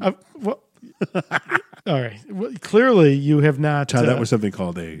knew that. All right. Well, clearly, you have not. That was something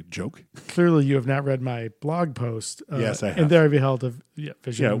called a joke. Clearly, you have not read my blog post. Yes, I have. And there I beheld a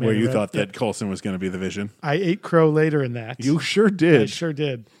vision. Yeah, where you thought that Coulson was going to be the Vision. I ate crow later in that. You sure did. I sure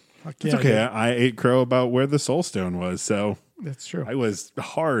did. It's okay. I ate crow about where the Soul Stone was, so that's true. I was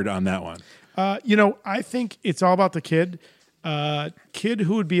hard on that one. I think it's all about the kid. Kid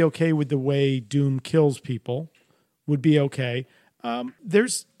who would be okay with the way Doom kills people would be okay.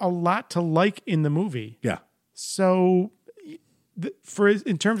 There's a lot to like in the movie. Yeah. So,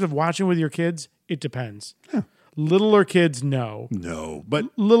 in terms of watching with your kids, it depends. Yeah. Littler kids, no. No, but a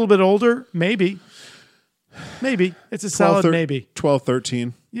little bit older, maybe. Maybe it's a solid maybe. 12,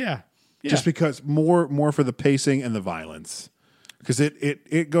 13. Yeah. Just because more for the pacing and the violence. Because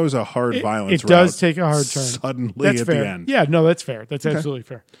it goes a hard violence route. It does take a hard turn. Suddenly at the end. Yeah, no, that's fair. That's absolutely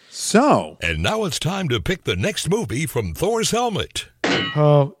fair. So. And now it's time to pick the next movie from Thor's helmet.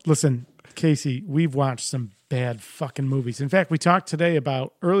 Oh, listen, Casey, we've watched some bad fucking movies. In fact,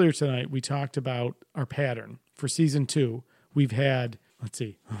 earlier tonight, we talked about our pattern for season 2. We've had, let's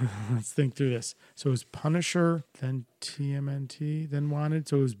see, let's think through this. So it was Punisher, then TMNT, then Wanted.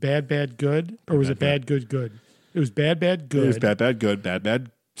 So it was bad, good, or was it bad, good? It was bad, good. It was bad, good,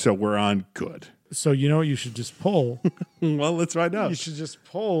 bad. So we're on good. So you know what you should just pull? Well, let's find out. You should just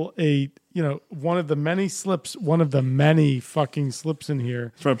pull one of the many fucking slips in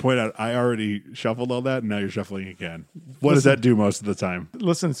here. Just want to point out, I already shuffled all that, and now you're shuffling again. What does that do most of the time?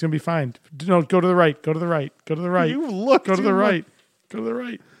 Listen, it's going to be fine. No, go to the right. Go to the right. You look. Go to the right. Go to the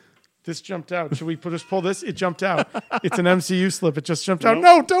right. This jumped out. Should we just pull this? It jumped out. It's an MCU slip. It just jumped out.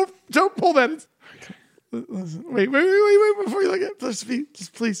 No, don't pull that. Wait, before you look at it,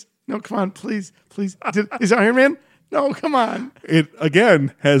 just please. No, come on, please. Is it Iron Man? No, come on. It,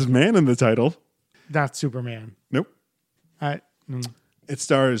 again, has man in the title. Not Superman. Nope. It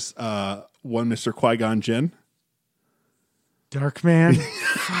stars one Mr. Qui-Gon Jinn. Dark Man?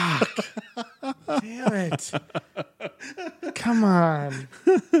 Fuck. Damn it. Come on.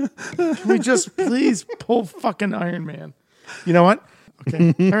 Can we just please pull fucking Iron Man? You know what?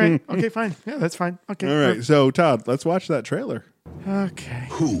 Okay. All right. Okay, fine. Yeah, that's fine. Okay. All right. So, Todd, let's watch that trailer. Okay.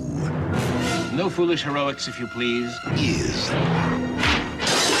 Who? No foolish heroics, if you please. Is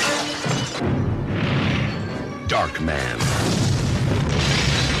Dark Man.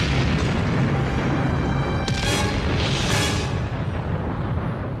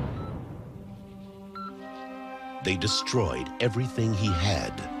 They destroyed everything he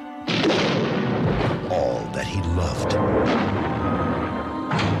had, all that he loved,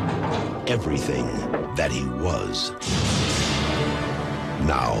 everything that he was.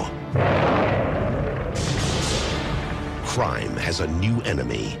 Now, crime has a new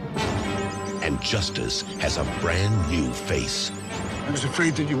enemy, and justice has a brand new face. I was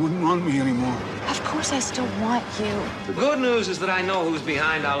afraid that you wouldn't want me anymore. Of course I still want you. The good news is that I know who's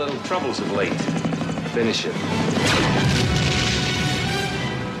behind our little troubles of late. Finish it.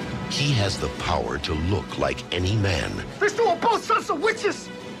 He has the power to look like any man. These two are both sons of witches!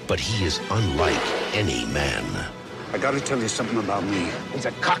 But he is unlike any man. I gotta tell you something about me. He's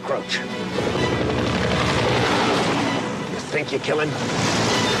a cockroach. You think you're killing?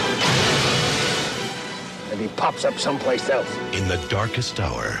 and he pops up someplace else. In the darkest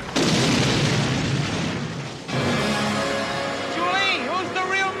hour, Julie, who's the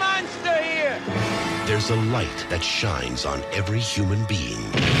real monster here? there's a light that shines on every human being.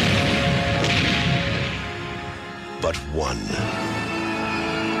 But one.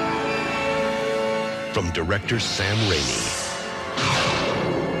 From director Sam Raimi.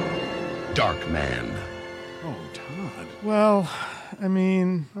 Dark Man. Oh, Todd. Well, I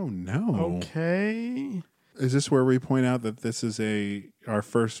mean, oh no. Okay. Is this where we point out that this is our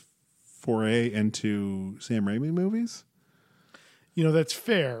first foray into Sam Raimi movies? You know, that's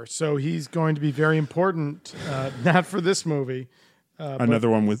fair. So he's going to be very important, not for this movie. Another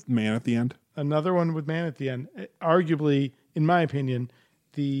one with Man at the end? Another one with Man at the end. Arguably, in my opinion,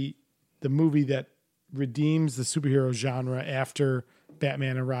 the movie that redeems the superhero genre after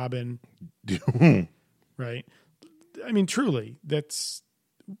Batman and Robin. Right? I mean, truly, that's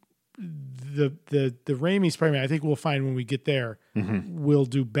the Raimi Spider-Man. I think we'll find when we get there, will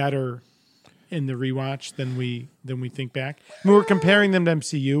do better in the rewatch than we think back. I mean, we're comparing them to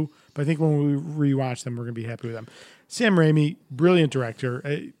MCU, but I think when we rewatch them, we're going to be happy with them. Sam Raimi, brilliant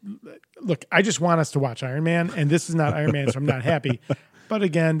director. Look, I just want us to watch Iron Man, and this is not Iron Man, so I'm not happy. But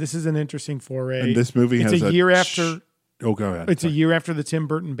again, this is an interesting foray. And this movie has a year after. Oh, go ahead. It's a year after the Tim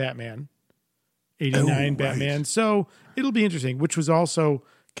Burton Batman, 89 Batman. Right. So it'll be interesting, which was also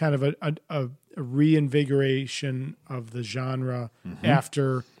kind of a reinvigoration of the genre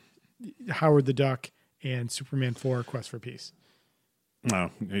after Howard the Duck and Superman 4 Quest for Peace.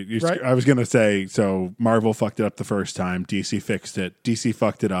 No, Right? I was going to say, so Marvel fucked it up the first time, DC fixed it, DC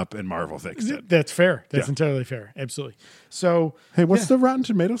fucked it up, and Marvel fixed it. That's fair. That's entirely fair. Absolutely. So, hey, what's the Rotten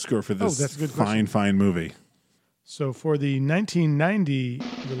Tomato score for this that's a good question. fine movie? So for the 1990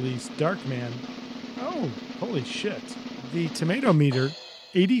 release Darkman, oh, holy shit. The tomato meter,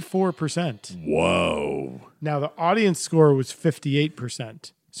 84%. Whoa. Now the audience score was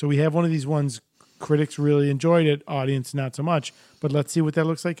 58%. So we have one of these ones, critics really enjoyed it, audience not so much. But let's see what that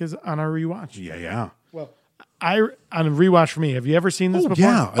looks like is on our rewatch. Yeah. Well, on a rewatch for me, have you ever seen this before?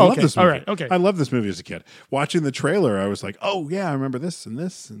 Yeah, I love this movie. All right, okay. I love this movie as a kid. Watching the trailer, I was like, oh, yeah, I remember this and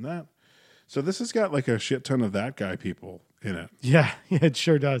that. So this has got like a shit ton of that guy people in it. Yeah, it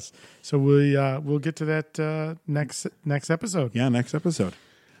sure does. So we'll get to that next episode. Yeah, next episode.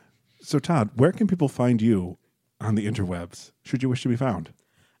 So Todd, where can people find you on the interwebs, should you wish to be found?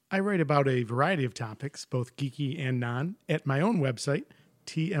 I write about a variety of topics, both geeky and non, at my own website,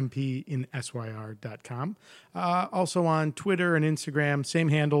 tmpinsYR.com. Also on Twitter and Instagram, same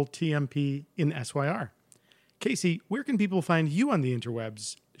handle, tmpinsYR. Casey, where can people find you on the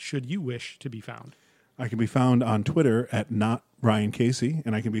interwebs, should you wish to be found? I can be found on Twitter at @NotRyanCasey,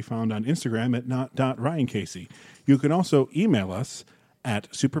 and I can be found on Instagram at @not.RyanCasey. You can also email us at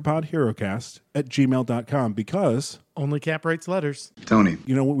superpodherocast@gmail.com because only Cap writes letters. Tony.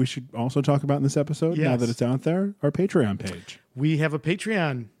 You know what we should also talk about in this episode now Yes. that it's out there? Our Patreon page. We have a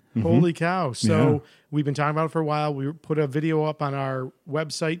Patreon. Holy cow. So we've been talking about it for a while. We put a video up on our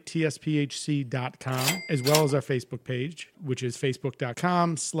website, tsphc.com, as well as our Facebook page, which is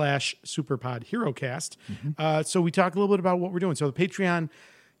facebook.com/superpodherocast. So we talk a little bit about what we're doing. So the Patreon,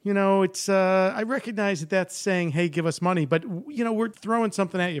 you know, it's I recognize that that's saying, hey, give us money, but you know, we're throwing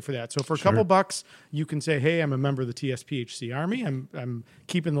something at you for that. So for a couple bucks, you can say, hey, I'm a member of the TSPHC Army. I'm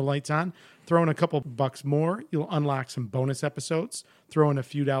keeping the lights on. Throw in a couple bucks more, you'll unlock some bonus episodes. Throw in a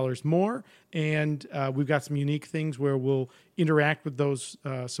few dollars more, and we've got some unique things where we'll interact with those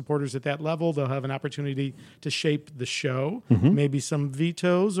supporters at that level. They'll have an opportunity to shape the show, maybe some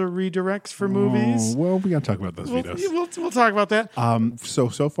vetoes or redirects for movies. Well, we got to talk about those vetoes. We'll talk about that. So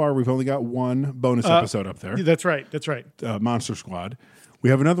far, we've only got one bonus episode up there. That's right. Monster Squad. We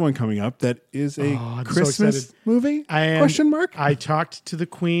have another one coming up that is a I'm so Christmas excited. movie? Question mark? I talked to the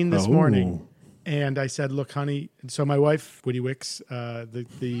Queen this morning, and I said, look, honey, so my wife, Woody Wicks,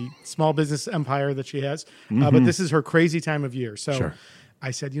 the small business empire that she has, but this is her crazy time of year. So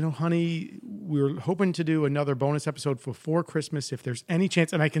I said, you know, honey, we were hoping to do another bonus episode before Christmas if there's any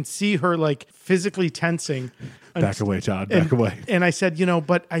chance. And I can see her like physically tensing. Back away, Todd. Back away. And I said, you know,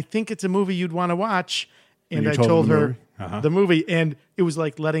 but I think it's a movie you'd want to watch. And you I told the her movie? the movie, and it was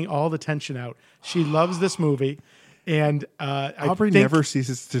like letting all the tension out. She loves this movie. And Aubrey never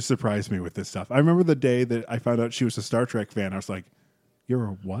ceases to surprise me with this stuff. I remember the day that I found out she was a Star Trek fan. I was like, "You're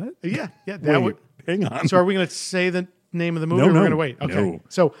a what?" Yeah. Wait, hang on. So are we going to say the name of the movie? No, or we're no, going to wait. Okay. no.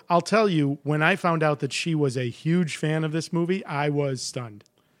 So I'll tell you, when I found out that she was a huge fan of this movie, I was stunned.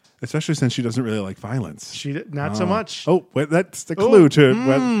 Especially since she doesn't really like violence. Not so much. Oh, wait, that's the clue to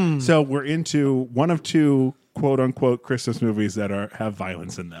it. So we're into one of two quote-unquote Christmas movies that have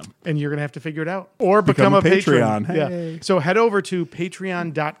violence in them. And you're going to have to figure it out. Or become a Patreon. patron. Hey. Yeah. So head over to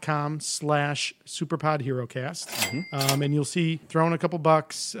patreon.com/superpodherocast. And you'll see, throw in a couple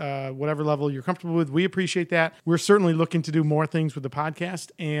bucks, whatever level you're comfortable with. We appreciate that. We're certainly looking to do more things with the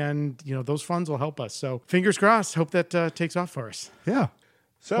podcast, and those funds will help us. So fingers crossed. Hope that takes off for us. Yeah.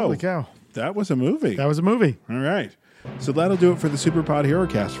 So holy cow. That was a movie. That was a movie. All right. So that'll do it for the SuperPod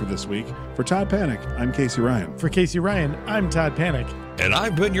HeroCast for this week. For Todd Panic, I'm Casey Ryan. For Casey Ryan, I'm Todd Panic. And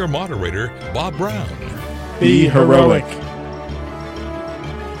I've been your moderator, Bob Brown. Be heroic.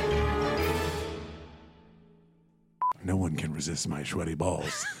 No one can resist my sweaty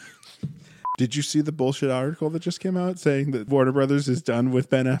balls. Did you see the bullshit article that just came out saying that Warner Brothers is done with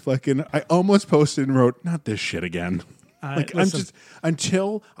Ben Affleck? And I almost posted and wrote, not this shit again. I'm just,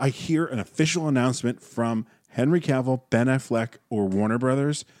 until I hear an official announcement from Henry Cavill, Ben Affleck, or Warner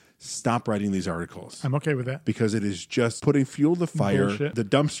Brothers, stop writing these articles. I'm okay with that. Because it is just putting fuel to the fire, Bullshit. the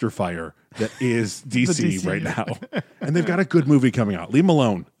dumpster fire that is DC, right now. And they've got a good movie coming out. Leave them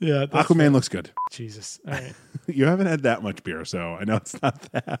alone. Yeah, Aquaman looks good. Jesus. All right. You haven't had that much beer, so I know it's not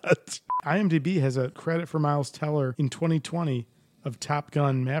that. IMDb has a credit for Miles Teller in 2020 of Top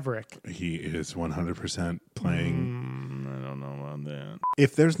Gun Maverick. He is 100% playing. I don't know about that.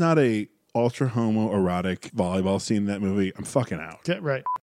 If there's not a ultra homoerotic volleyball scene in that movie, I'm fucking out. Right.